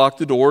room, we locked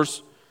the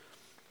doors,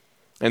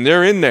 and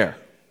they're in there.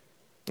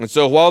 And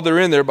so while they're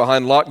in there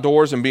behind locked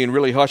doors and being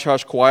really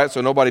hush-hush quiet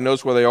so nobody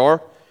knows where they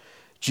are,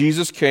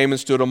 Jesus came and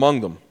stood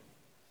among them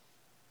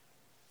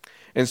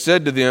and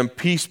said to them,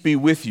 "Peace be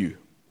with you."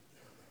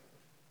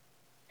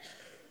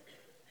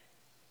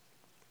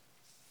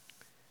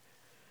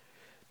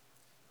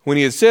 When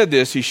he had said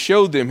this, he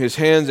showed them his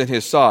hands and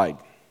his side.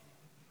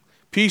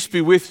 Peace be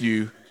with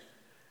you.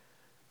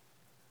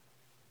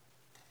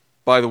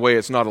 By the way,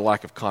 it's not a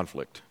lack of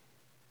conflict.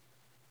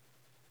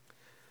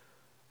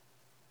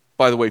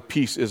 By the way,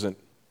 peace isn't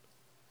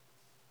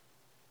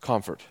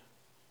comfort.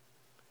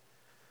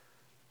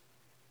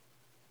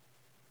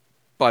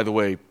 By the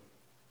way,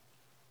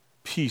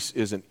 peace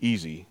isn't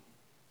easy.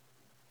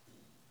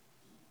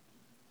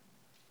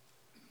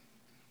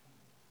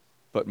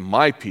 But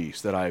my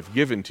peace that I have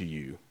given to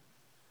you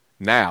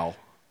now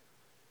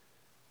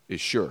is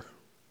sure.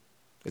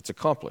 It's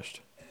accomplished.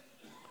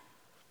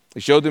 He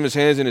showed them his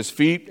hands and his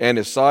feet and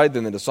his side.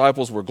 Then the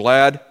disciples were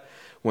glad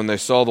when they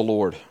saw the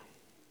Lord.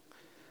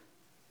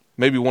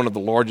 Maybe one of the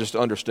largest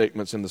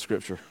understatements in the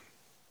Scripture.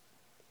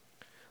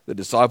 The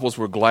disciples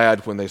were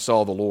glad when they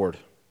saw the Lord.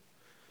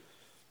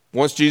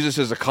 Once Jesus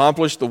has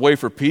accomplished the way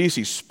for peace,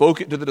 he spoke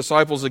it to the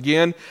disciples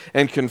again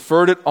and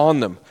conferred it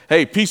on them.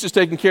 Hey, peace is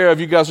taken care of.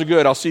 You guys are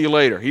good. I'll see you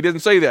later. He didn't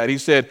say that. He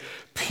said,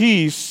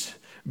 peace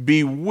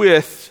be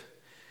with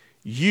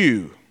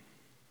you.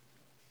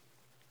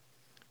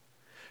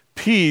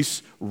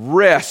 Peace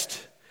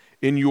rest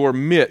in your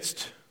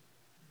midst.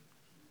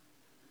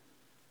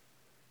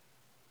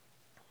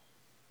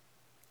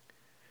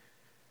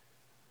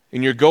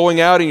 And you're going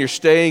out and you're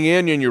staying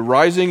in and you're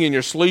rising and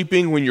you're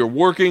sleeping, when you're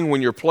working,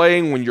 when you're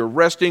playing, when you're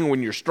resting,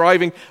 when you're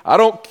striving. I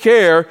don't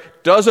care.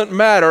 Doesn't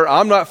matter.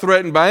 I'm not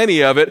threatened by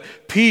any of it.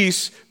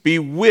 Peace be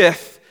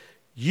with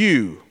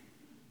you.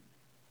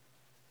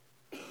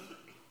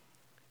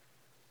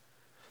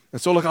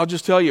 And so look, I'll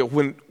just tell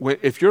you,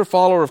 if you're a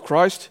follower of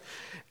Christ,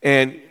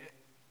 and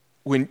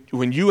when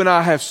you and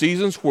I have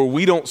seasons where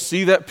we don't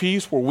see that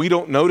peace, where we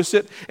don't notice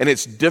it, and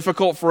it's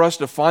difficult for us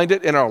to find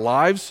it in our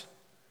lives,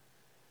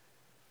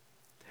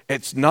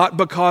 it's not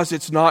because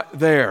it's not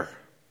there.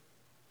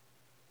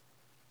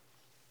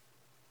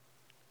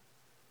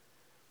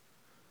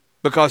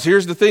 Because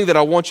here's the thing that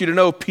I want you to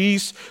know.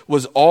 Peace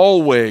was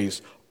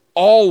always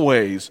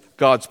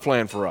God's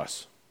plan for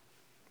us.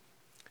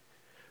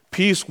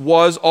 Peace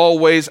was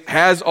always,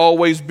 has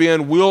always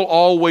been, will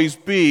always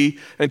be,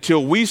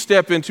 until we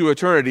step into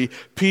eternity.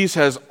 Peace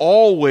has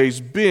always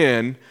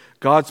been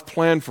God's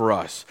plan for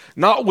us.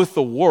 Not with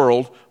the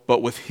world,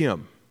 but with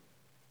Him.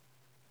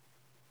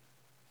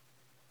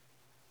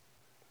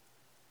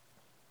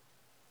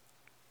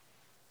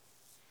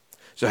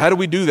 So how do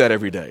we do that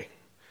every day?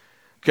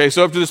 Okay,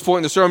 so up to this point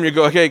in the sermon, you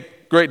go, okay,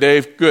 great,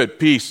 Dave, good,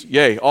 peace,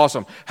 yay,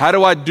 awesome. How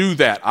do I do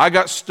that? I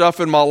got stuff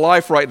in my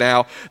life right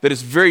now that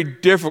is very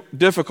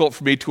difficult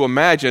for me to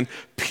imagine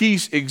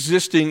peace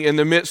existing in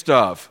the midst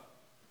of.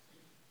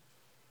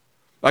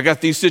 I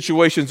got these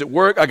situations at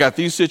work. I got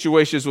these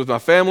situations with my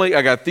family.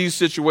 I got these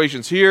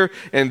situations here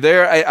and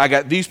there. I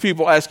got these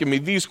people asking me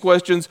these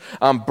questions.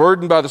 I'm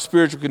burdened by the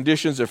spiritual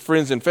conditions of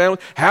friends and family.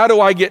 How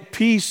do I get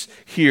peace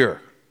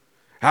here?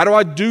 How do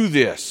I do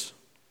this?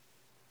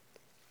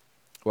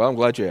 Well, I'm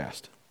glad you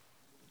asked.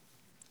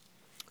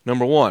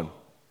 Number one,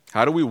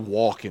 how do we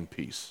walk in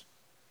peace?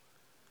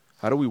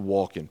 How do we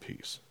walk in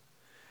peace?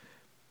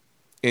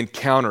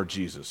 Encounter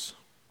Jesus.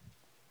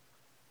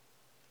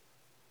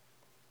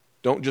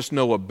 Don't just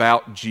know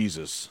about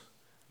Jesus.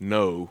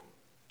 know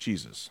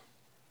Jesus.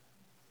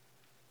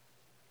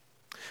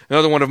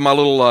 Another one of my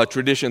little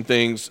tradition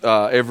things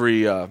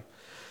every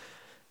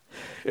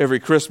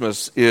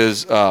Christmas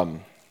is Charlie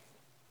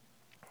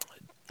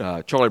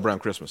Brown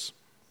Christmas.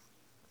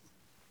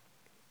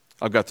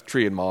 I've got the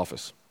tree in my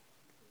office.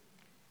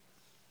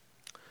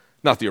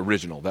 Not the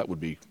original, that would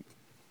be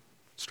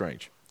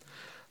strange.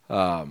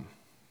 A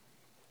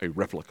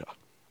replica.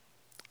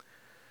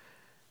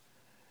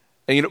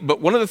 And but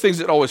one of the things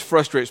that always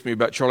frustrates me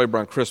about Charlie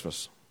Brown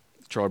Christmas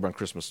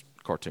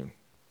cartoon,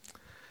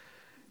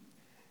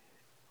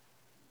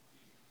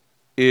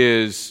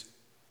 is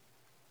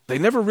they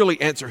never really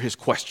answer his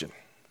question.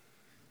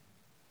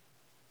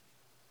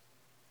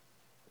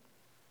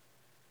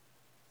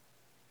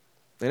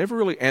 They never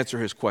really answer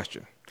his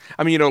question.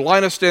 I mean,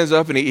 Linus stands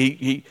up and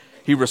he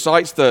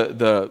recites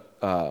the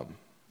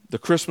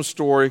Christmas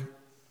story,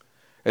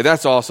 and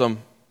that's awesome.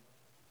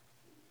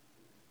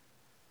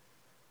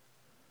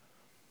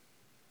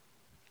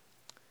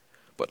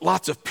 But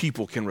lots of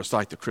people can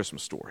recite the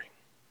Christmas story.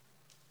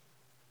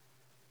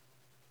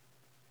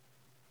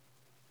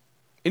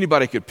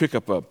 Anybody could pick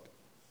up a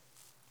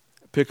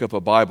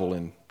Bible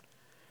and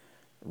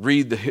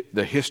read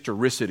the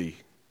historicity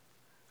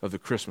of the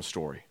Christmas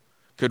story.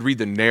 Could read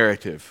the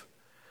narrative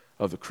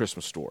of the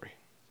Christmas story.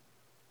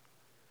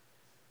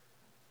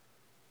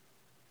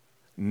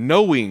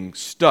 Knowing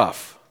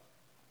stuff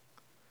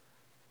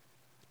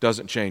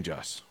doesn't change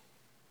us.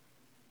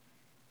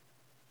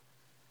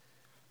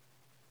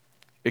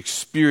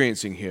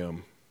 Experiencing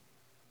Him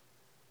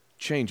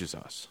changes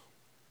us.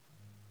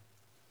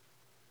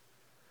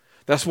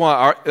 That's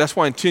why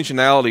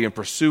intentionality in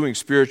pursuing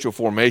spiritual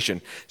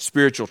formation,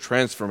 spiritual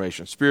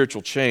transformation,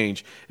 spiritual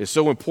change is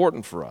so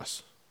important for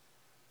us.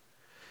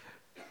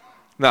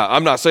 Now,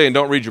 I'm not saying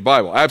don't read your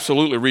Bible.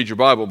 Absolutely read your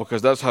Bible,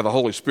 because that's how the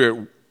Holy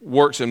Spirit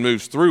works and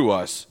moves through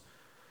us.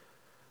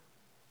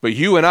 But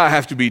you and I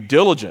have to be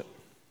diligent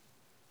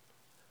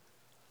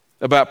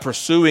about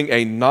pursuing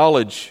a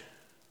knowledge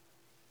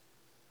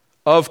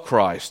of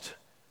Christ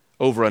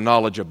over a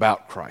knowledge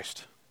about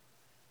Christ.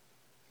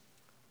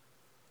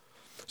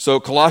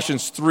 So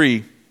Colossians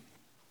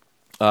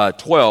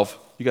 3:12,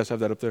 you guys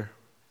have that up there?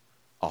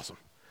 Awesome.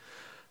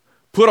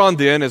 Put on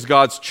then, as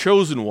God's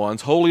chosen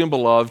ones, holy and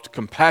beloved,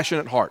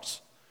 compassionate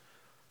hearts,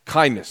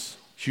 kindness,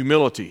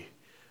 humility,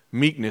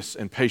 meekness,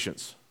 and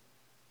patience.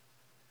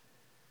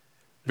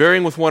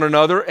 Bearing with one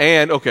another,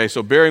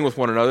 bearing with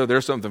one another,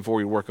 there's something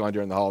for you to work on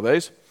during the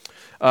holidays.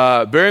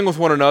 Bearing with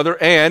one another,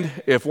 and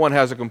if one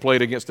has a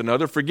complaint against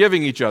another,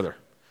 forgiving each other.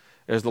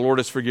 As the Lord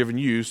has forgiven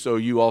you, so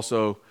you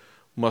also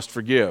must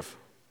forgive.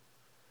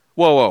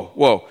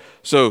 Whoa.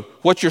 So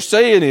what you're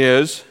saying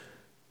is,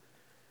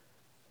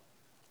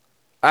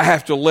 I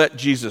have to let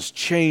Jesus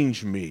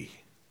change me.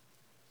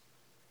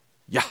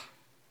 Yeah.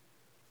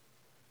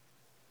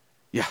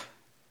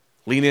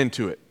 Lean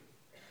into it.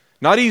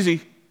 Not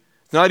easy.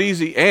 It's not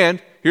easy.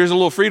 And here's a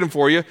little freedom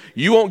for you.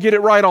 You won't get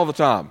it right all the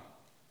time.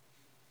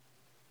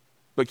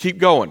 But keep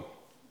going.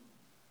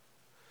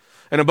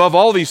 And above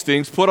all these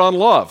things, put on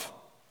love,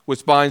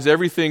 which binds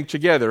everything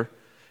together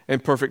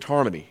in perfect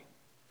harmony.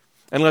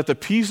 And let the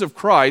peace of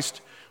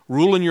Christ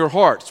rule in your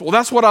hearts. Well,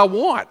 that's what I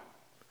want.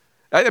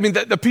 I mean,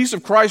 the peace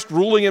of Christ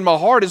ruling in my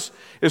heart is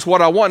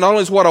what I want. Not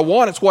only is what I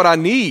want, it's what I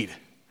need.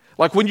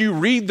 Like when you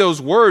read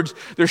those words,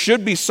 there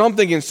should be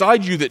something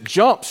inside you that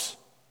jumps.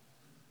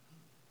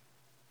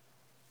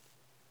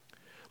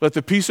 Let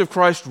the peace of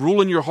Christ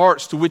rule in your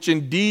hearts, to which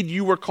indeed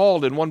you were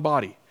called in one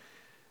body,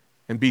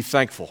 and be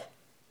thankful.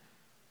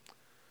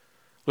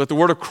 Let the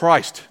word of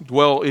Christ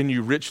dwell in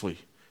you richly,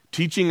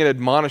 teaching and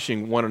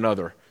admonishing one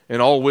another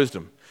in all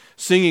wisdom,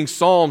 singing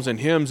psalms and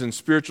hymns and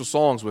spiritual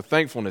songs with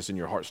thankfulness in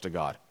your hearts to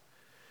God.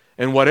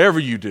 And whatever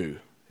you do,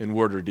 in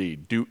word or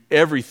deed, do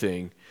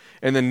everything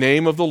in the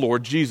name of the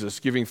Lord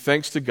Jesus, giving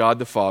thanks to God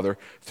the Father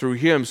through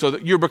Him, so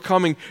that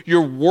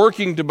you're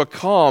working to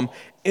become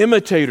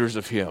imitators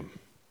of Him.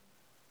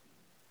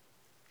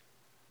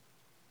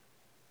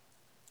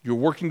 You're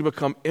working to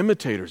become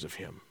imitators of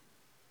Him.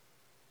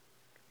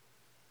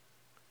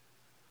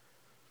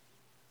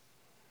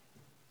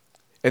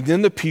 And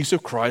then the peace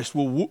of Christ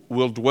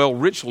will dwell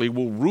richly,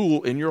 will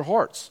rule in your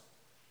hearts.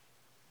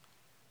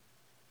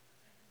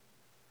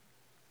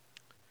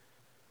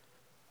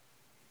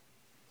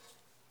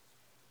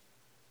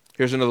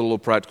 Here's another little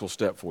practical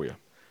step for you.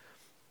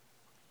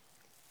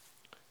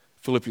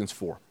 Philippians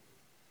 4.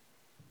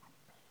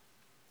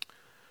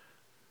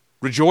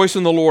 Rejoice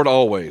in the Lord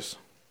always.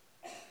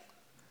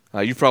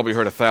 You've probably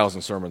heard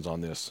 1,000 sermons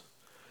on this,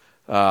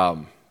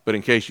 but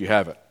in case you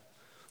haven't,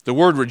 the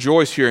word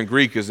rejoice here in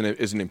Greek is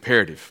an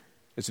imperative.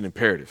 It's an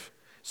imperative.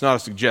 It's not a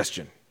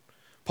suggestion.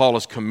 Paul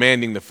is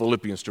commanding the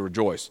Philippians to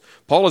rejoice.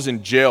 Paul is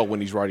in jail when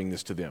he's writing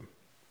this to them.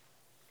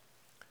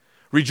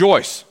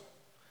 Rejoice,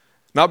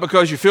 not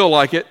because you feel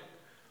like it,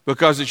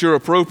 because it's your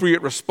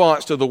appropriate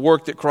response to the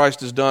work that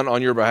Christ has done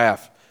on your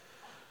behalf.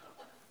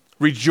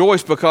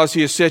 Rejoice because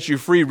he has set you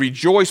free.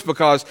 Rejoice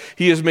because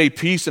he has made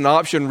peace an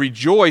option.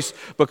 Rejoice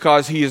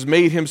because he has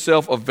made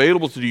himself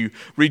available to you.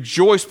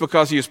 Rejoice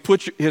because he has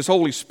put his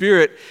Holy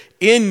Spirit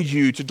in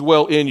you to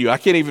dwell in you. I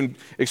can't even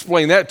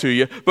explain that to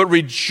you, but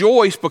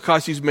rejoice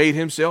because he's made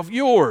himself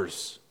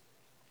yours.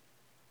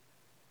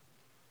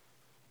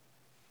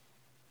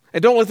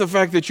 And don't let the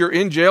fact that you're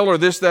in jail or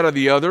this, that, or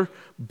the other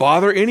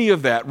bother any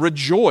of that.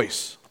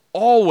 Rejoice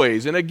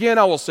always. And again,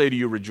 I will say to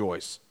you,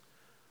 rejoice.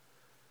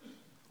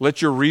 Let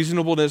your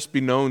reasonableness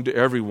be known to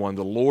everyone.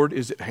 The Lord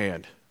is at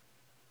hand.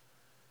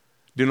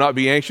 Do not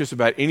be anxious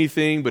about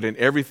anything, but in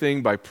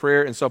everything by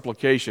prayer and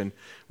supplication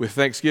with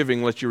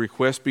thanksgiving let your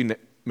requests be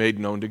made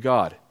known to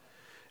God.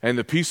 And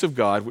the peace of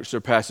God, which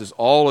surpasses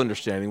all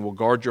understanding, will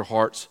guard your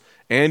hearts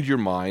and your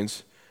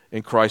minds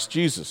in Christ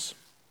Jesus.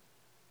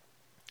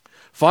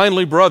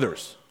 Finally,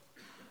 brothers,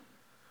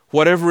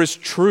 whatever is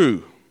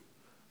true,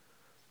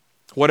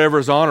 whatever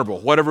is honorable,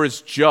 whatever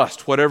is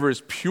just, whatever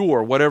is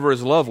pure, whatever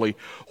is lovely,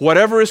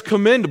 whatever is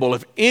commendable,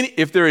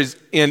 if there is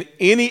in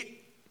any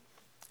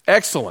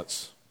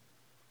excellence,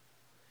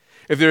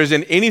 if there is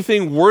in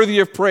anything worthy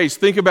of praise,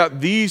 think about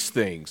these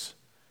things,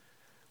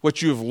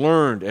 what you have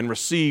learned and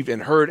received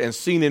and heard and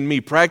seen in me.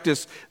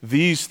 Practice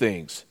these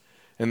things,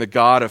 and the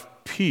God of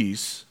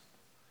peace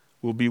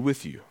will be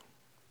with you.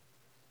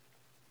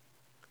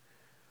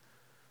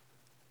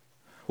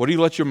 What do you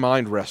let your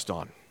mind rest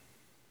on?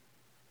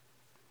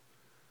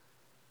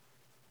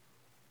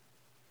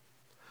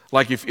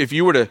 Like if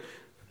you were to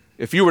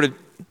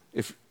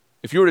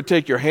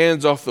take your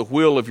hands off the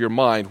wheel of your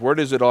mind, where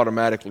does it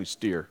automatically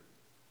steer?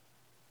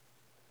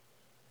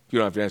 You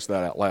don't have to answer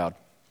that out loud.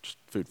 Just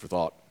food for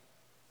thought.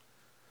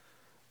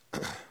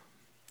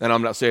 And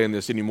I'm not saying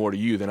this any more to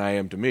you than I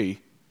am to me.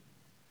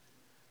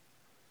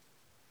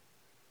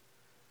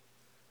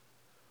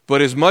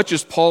 But as much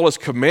as Paul is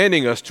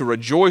commanding us to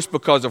rejoice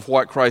because of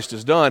what Christ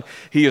has done,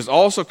 he is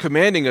also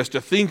commanding us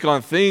to think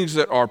on things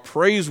that are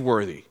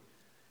praiseworthy.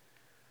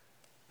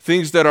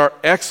 Things that are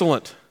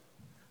excellent,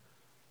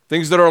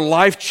 things that are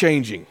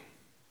life-changing,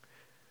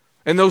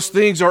 and those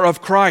things are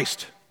of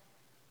Christ.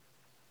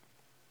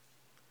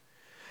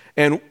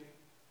 And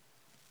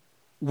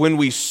when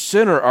we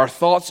center our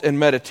thoughts and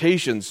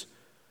meditations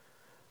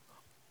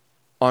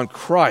on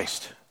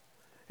Christ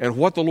and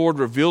what the Lord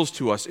reveals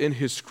to us in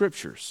His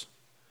Scriptures,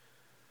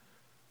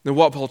 then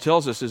what Paul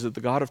tells us is that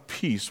the God of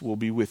peace will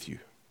be with you.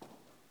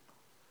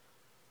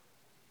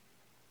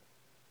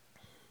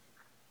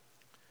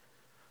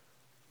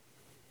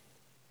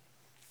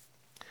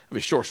 I have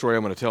a short story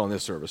I'm going to tell in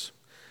this service,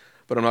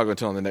 but I'm not going to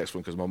tell in the next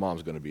one because my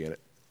mom's going to be in it.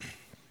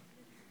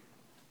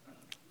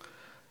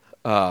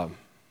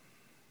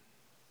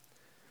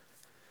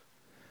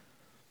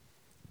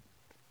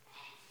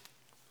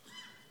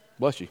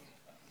 Bless you.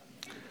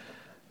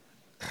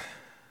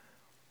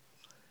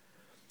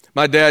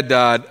 My dad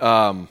died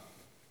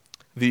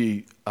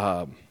the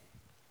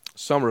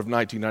summer of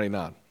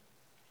 1999.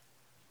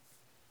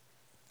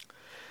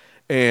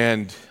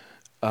 And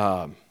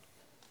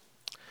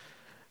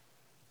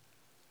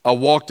I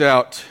walked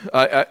out.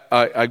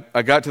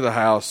 I got to the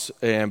house,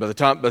 and by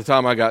the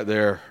time I got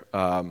there,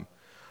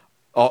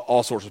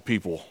 all sorts of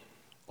people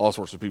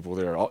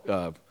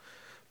there.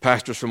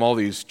 Pastors from all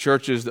these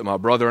churches that my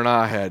brother and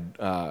I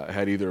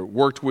had either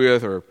worked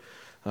with or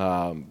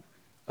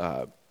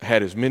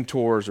had as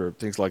mentors or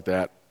things like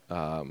that.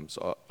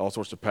 So all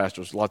sorts of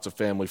pastors, lots of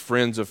family,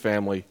 friends of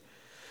family,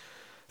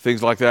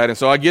 things like that. And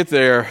so I get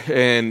there,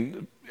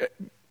 and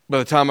by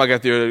the time I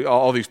got there,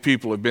 all these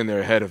people have been there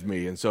ahead of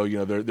me. And so,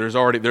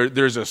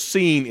 there's a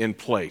scene in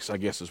place, I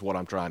guess is what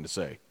I'm trying to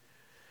say.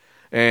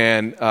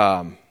 And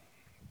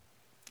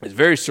it's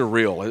very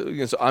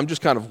surreal. So I'm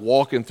just kind of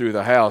walking through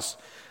the house.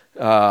 It's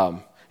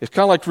kind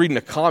of like reading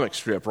a comic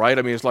strip, right?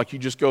 I mean, it's like you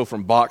just go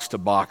from box to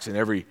box, and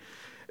every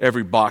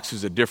box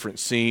is a different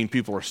scene.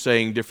 People are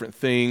saying different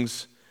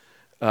things,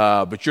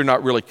 but you're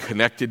not really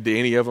connected to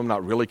any of them,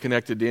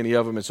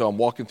 And so I'm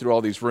walking through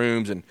all these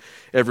rooms, and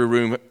every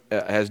room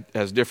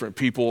has different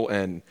people,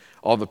 and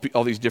all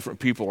these different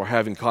people are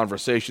having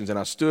conversations. And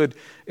I stood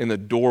in the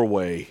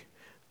doorway,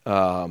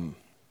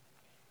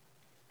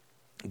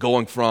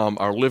 going from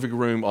our living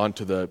room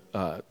onto the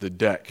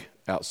deck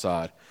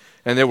outside.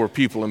 And there were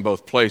people in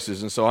both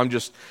places. And so I'm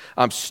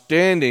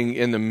standing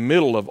in the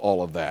middle of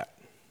all of that.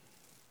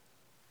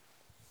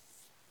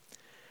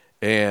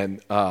 And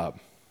I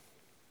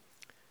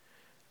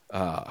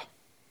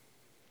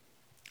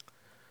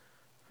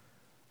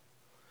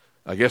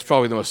guess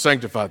probably the most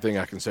sanctified thing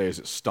I can say is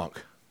it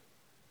stunk.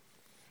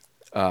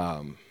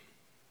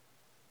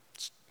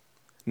 It's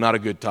not a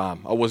good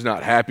time. I was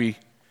not happy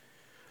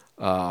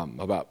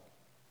about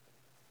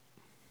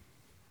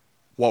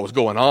what was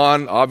going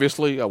on.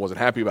 Obviously, I wasn't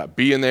happy about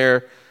being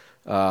there.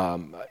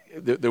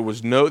 There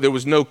was no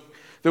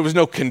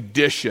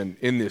condition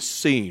in this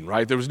scene,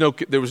 right? There was no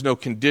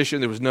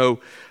condition. There's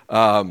no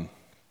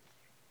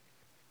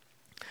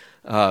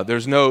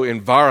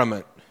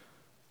environment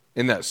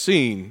in that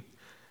scene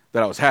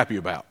that I was happy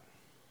about.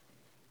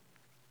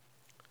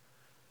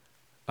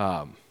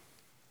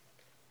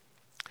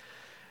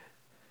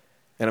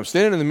 And I'm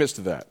standing in the midst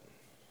of that.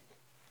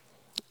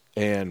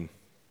 And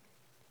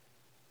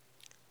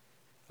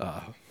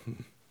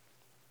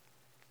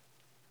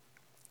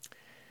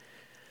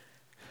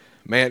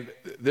man,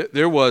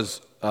 there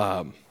was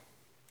a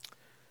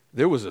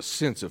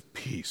sense of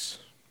peace.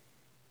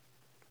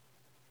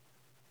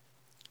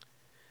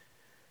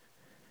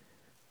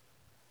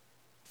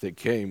 That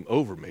came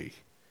over me.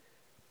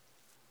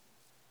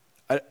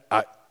 I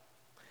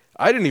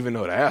didn't even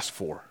know to ask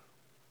for.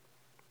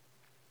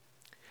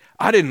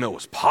 I didn't know it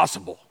was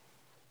possible.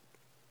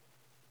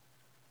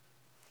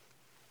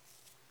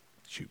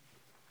 Shoot.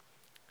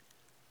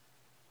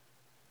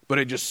 But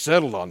it just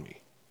settled on me.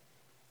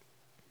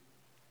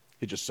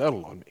 It just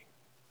settled on me.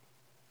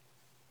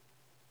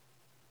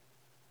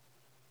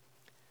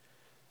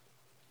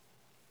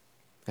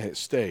 And it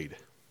stayed.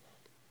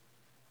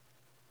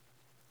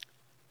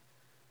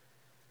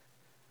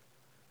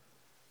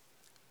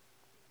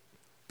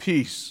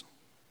 Peace,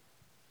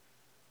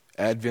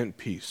 Advent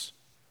peace,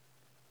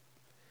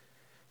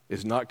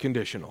 is not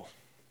conditional.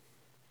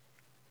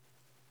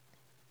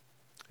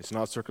 It's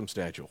not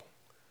circumstantial.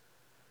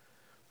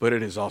 But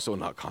it is also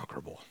not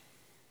conquerable.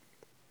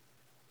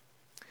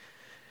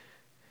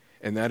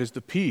 And that is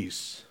the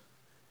peace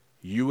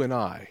you and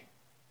I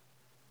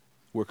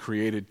were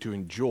created to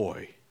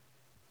enjoy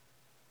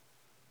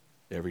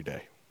every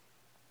day.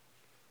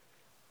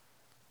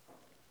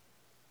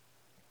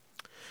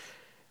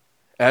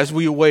 As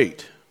we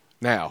await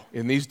now,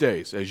 in these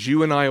days, as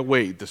you and I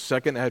await the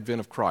second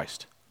advent of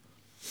Christ,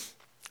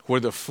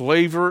 where the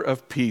flavor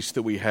of peace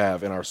that we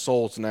have in our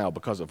souls now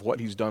because of what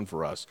he's done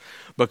for us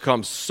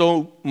becomes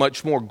so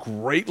much more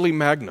greatly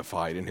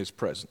magnified in his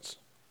presence.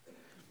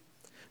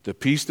 The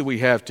peace that we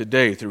have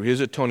today through his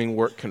atoning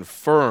work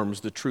confirms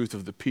the truth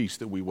of the peace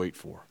that we wait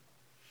for.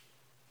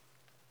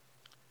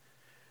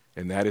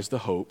 And that is the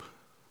hope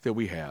that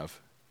we have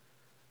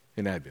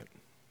in Advent.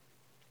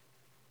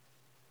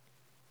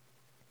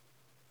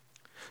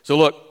 So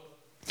look,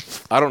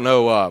 I don't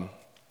know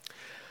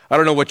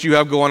what you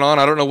have going on.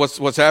 I don't know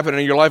what's happening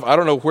in your life. I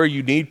don't know where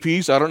you need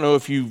peace. I don't know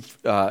if you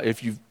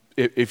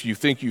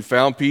think you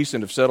found peace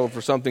and have settled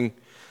for something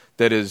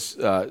that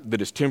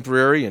is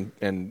temporary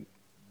and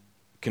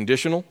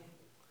conditional.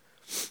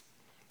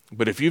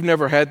 But if you've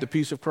never had the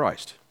peace of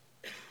Christ,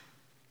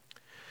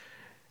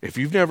 if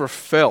you've never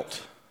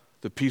felt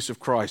the peace of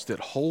Christ that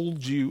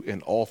holds you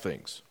in all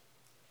things,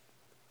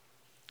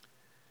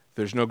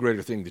 there's no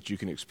greater thing that you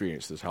can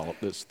experience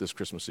this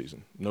Christmas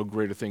season. No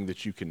greater thing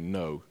that you can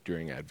know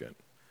during Advent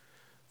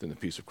than the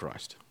peace of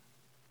Christ.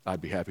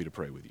 I'd be happy to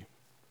pray with you.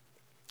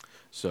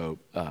 So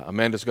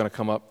Amanda's going to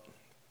come up,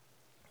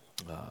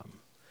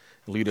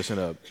 lead us in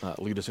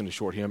a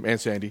short hymn, and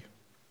Sandy.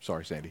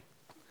 Sorry, Sandy.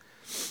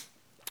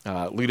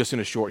 Lead us in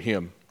a short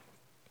hymn.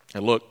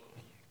 And look,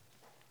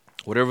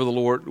 wherever the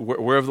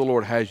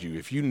Lord has you,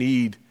 if you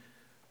need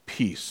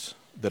peace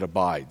that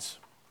abides,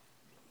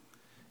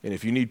 and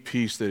if you need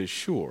peace that is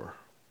sure,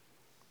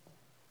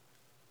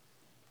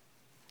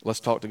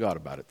 let's talk to God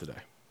about it today.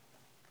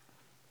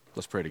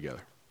 Let's pray together.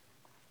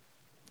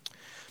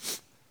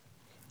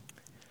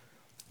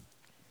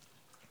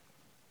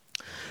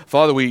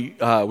 Father, we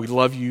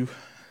love you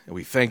and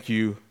we thank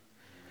you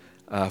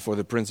for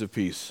the Prince of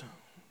Peace.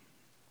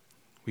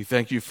 We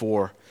thank you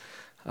for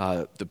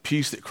the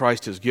peace that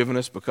Christ has given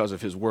us because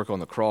of his work on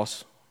the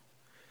cross.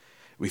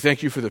 We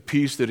thank you for the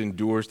peace that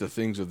endures the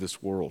things of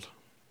this world.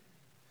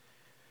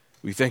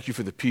 We thank you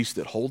for the peace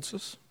that holds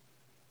us,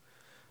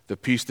 the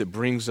peace that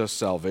brings us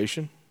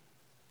salvation,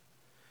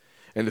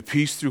 and the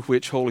peace through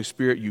which, Holy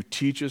Spirit, you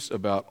teach us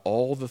about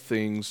all the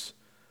things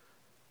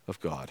of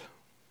God.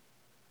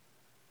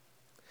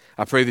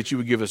 I pray that you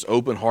would give us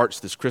open hearts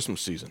this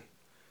Christmas season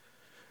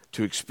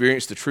to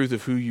experience the truth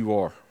of who you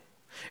are.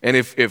 And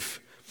if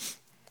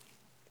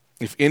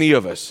any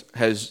of us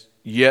has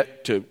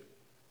yet to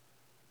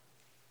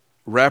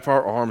wrap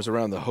our arms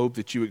around the hope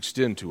that you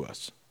extend to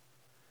us,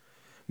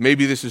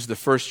 maybe this is the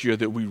first year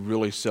that we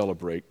really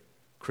celebrate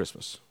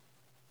Christmas,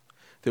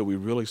 that we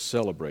really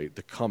celebrate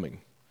the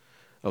coming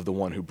of the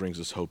one who brings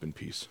us hope and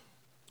peace.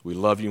 We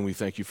love you and we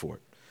thank you for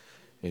it.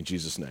 In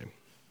Jesus' name,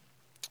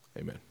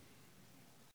 amen.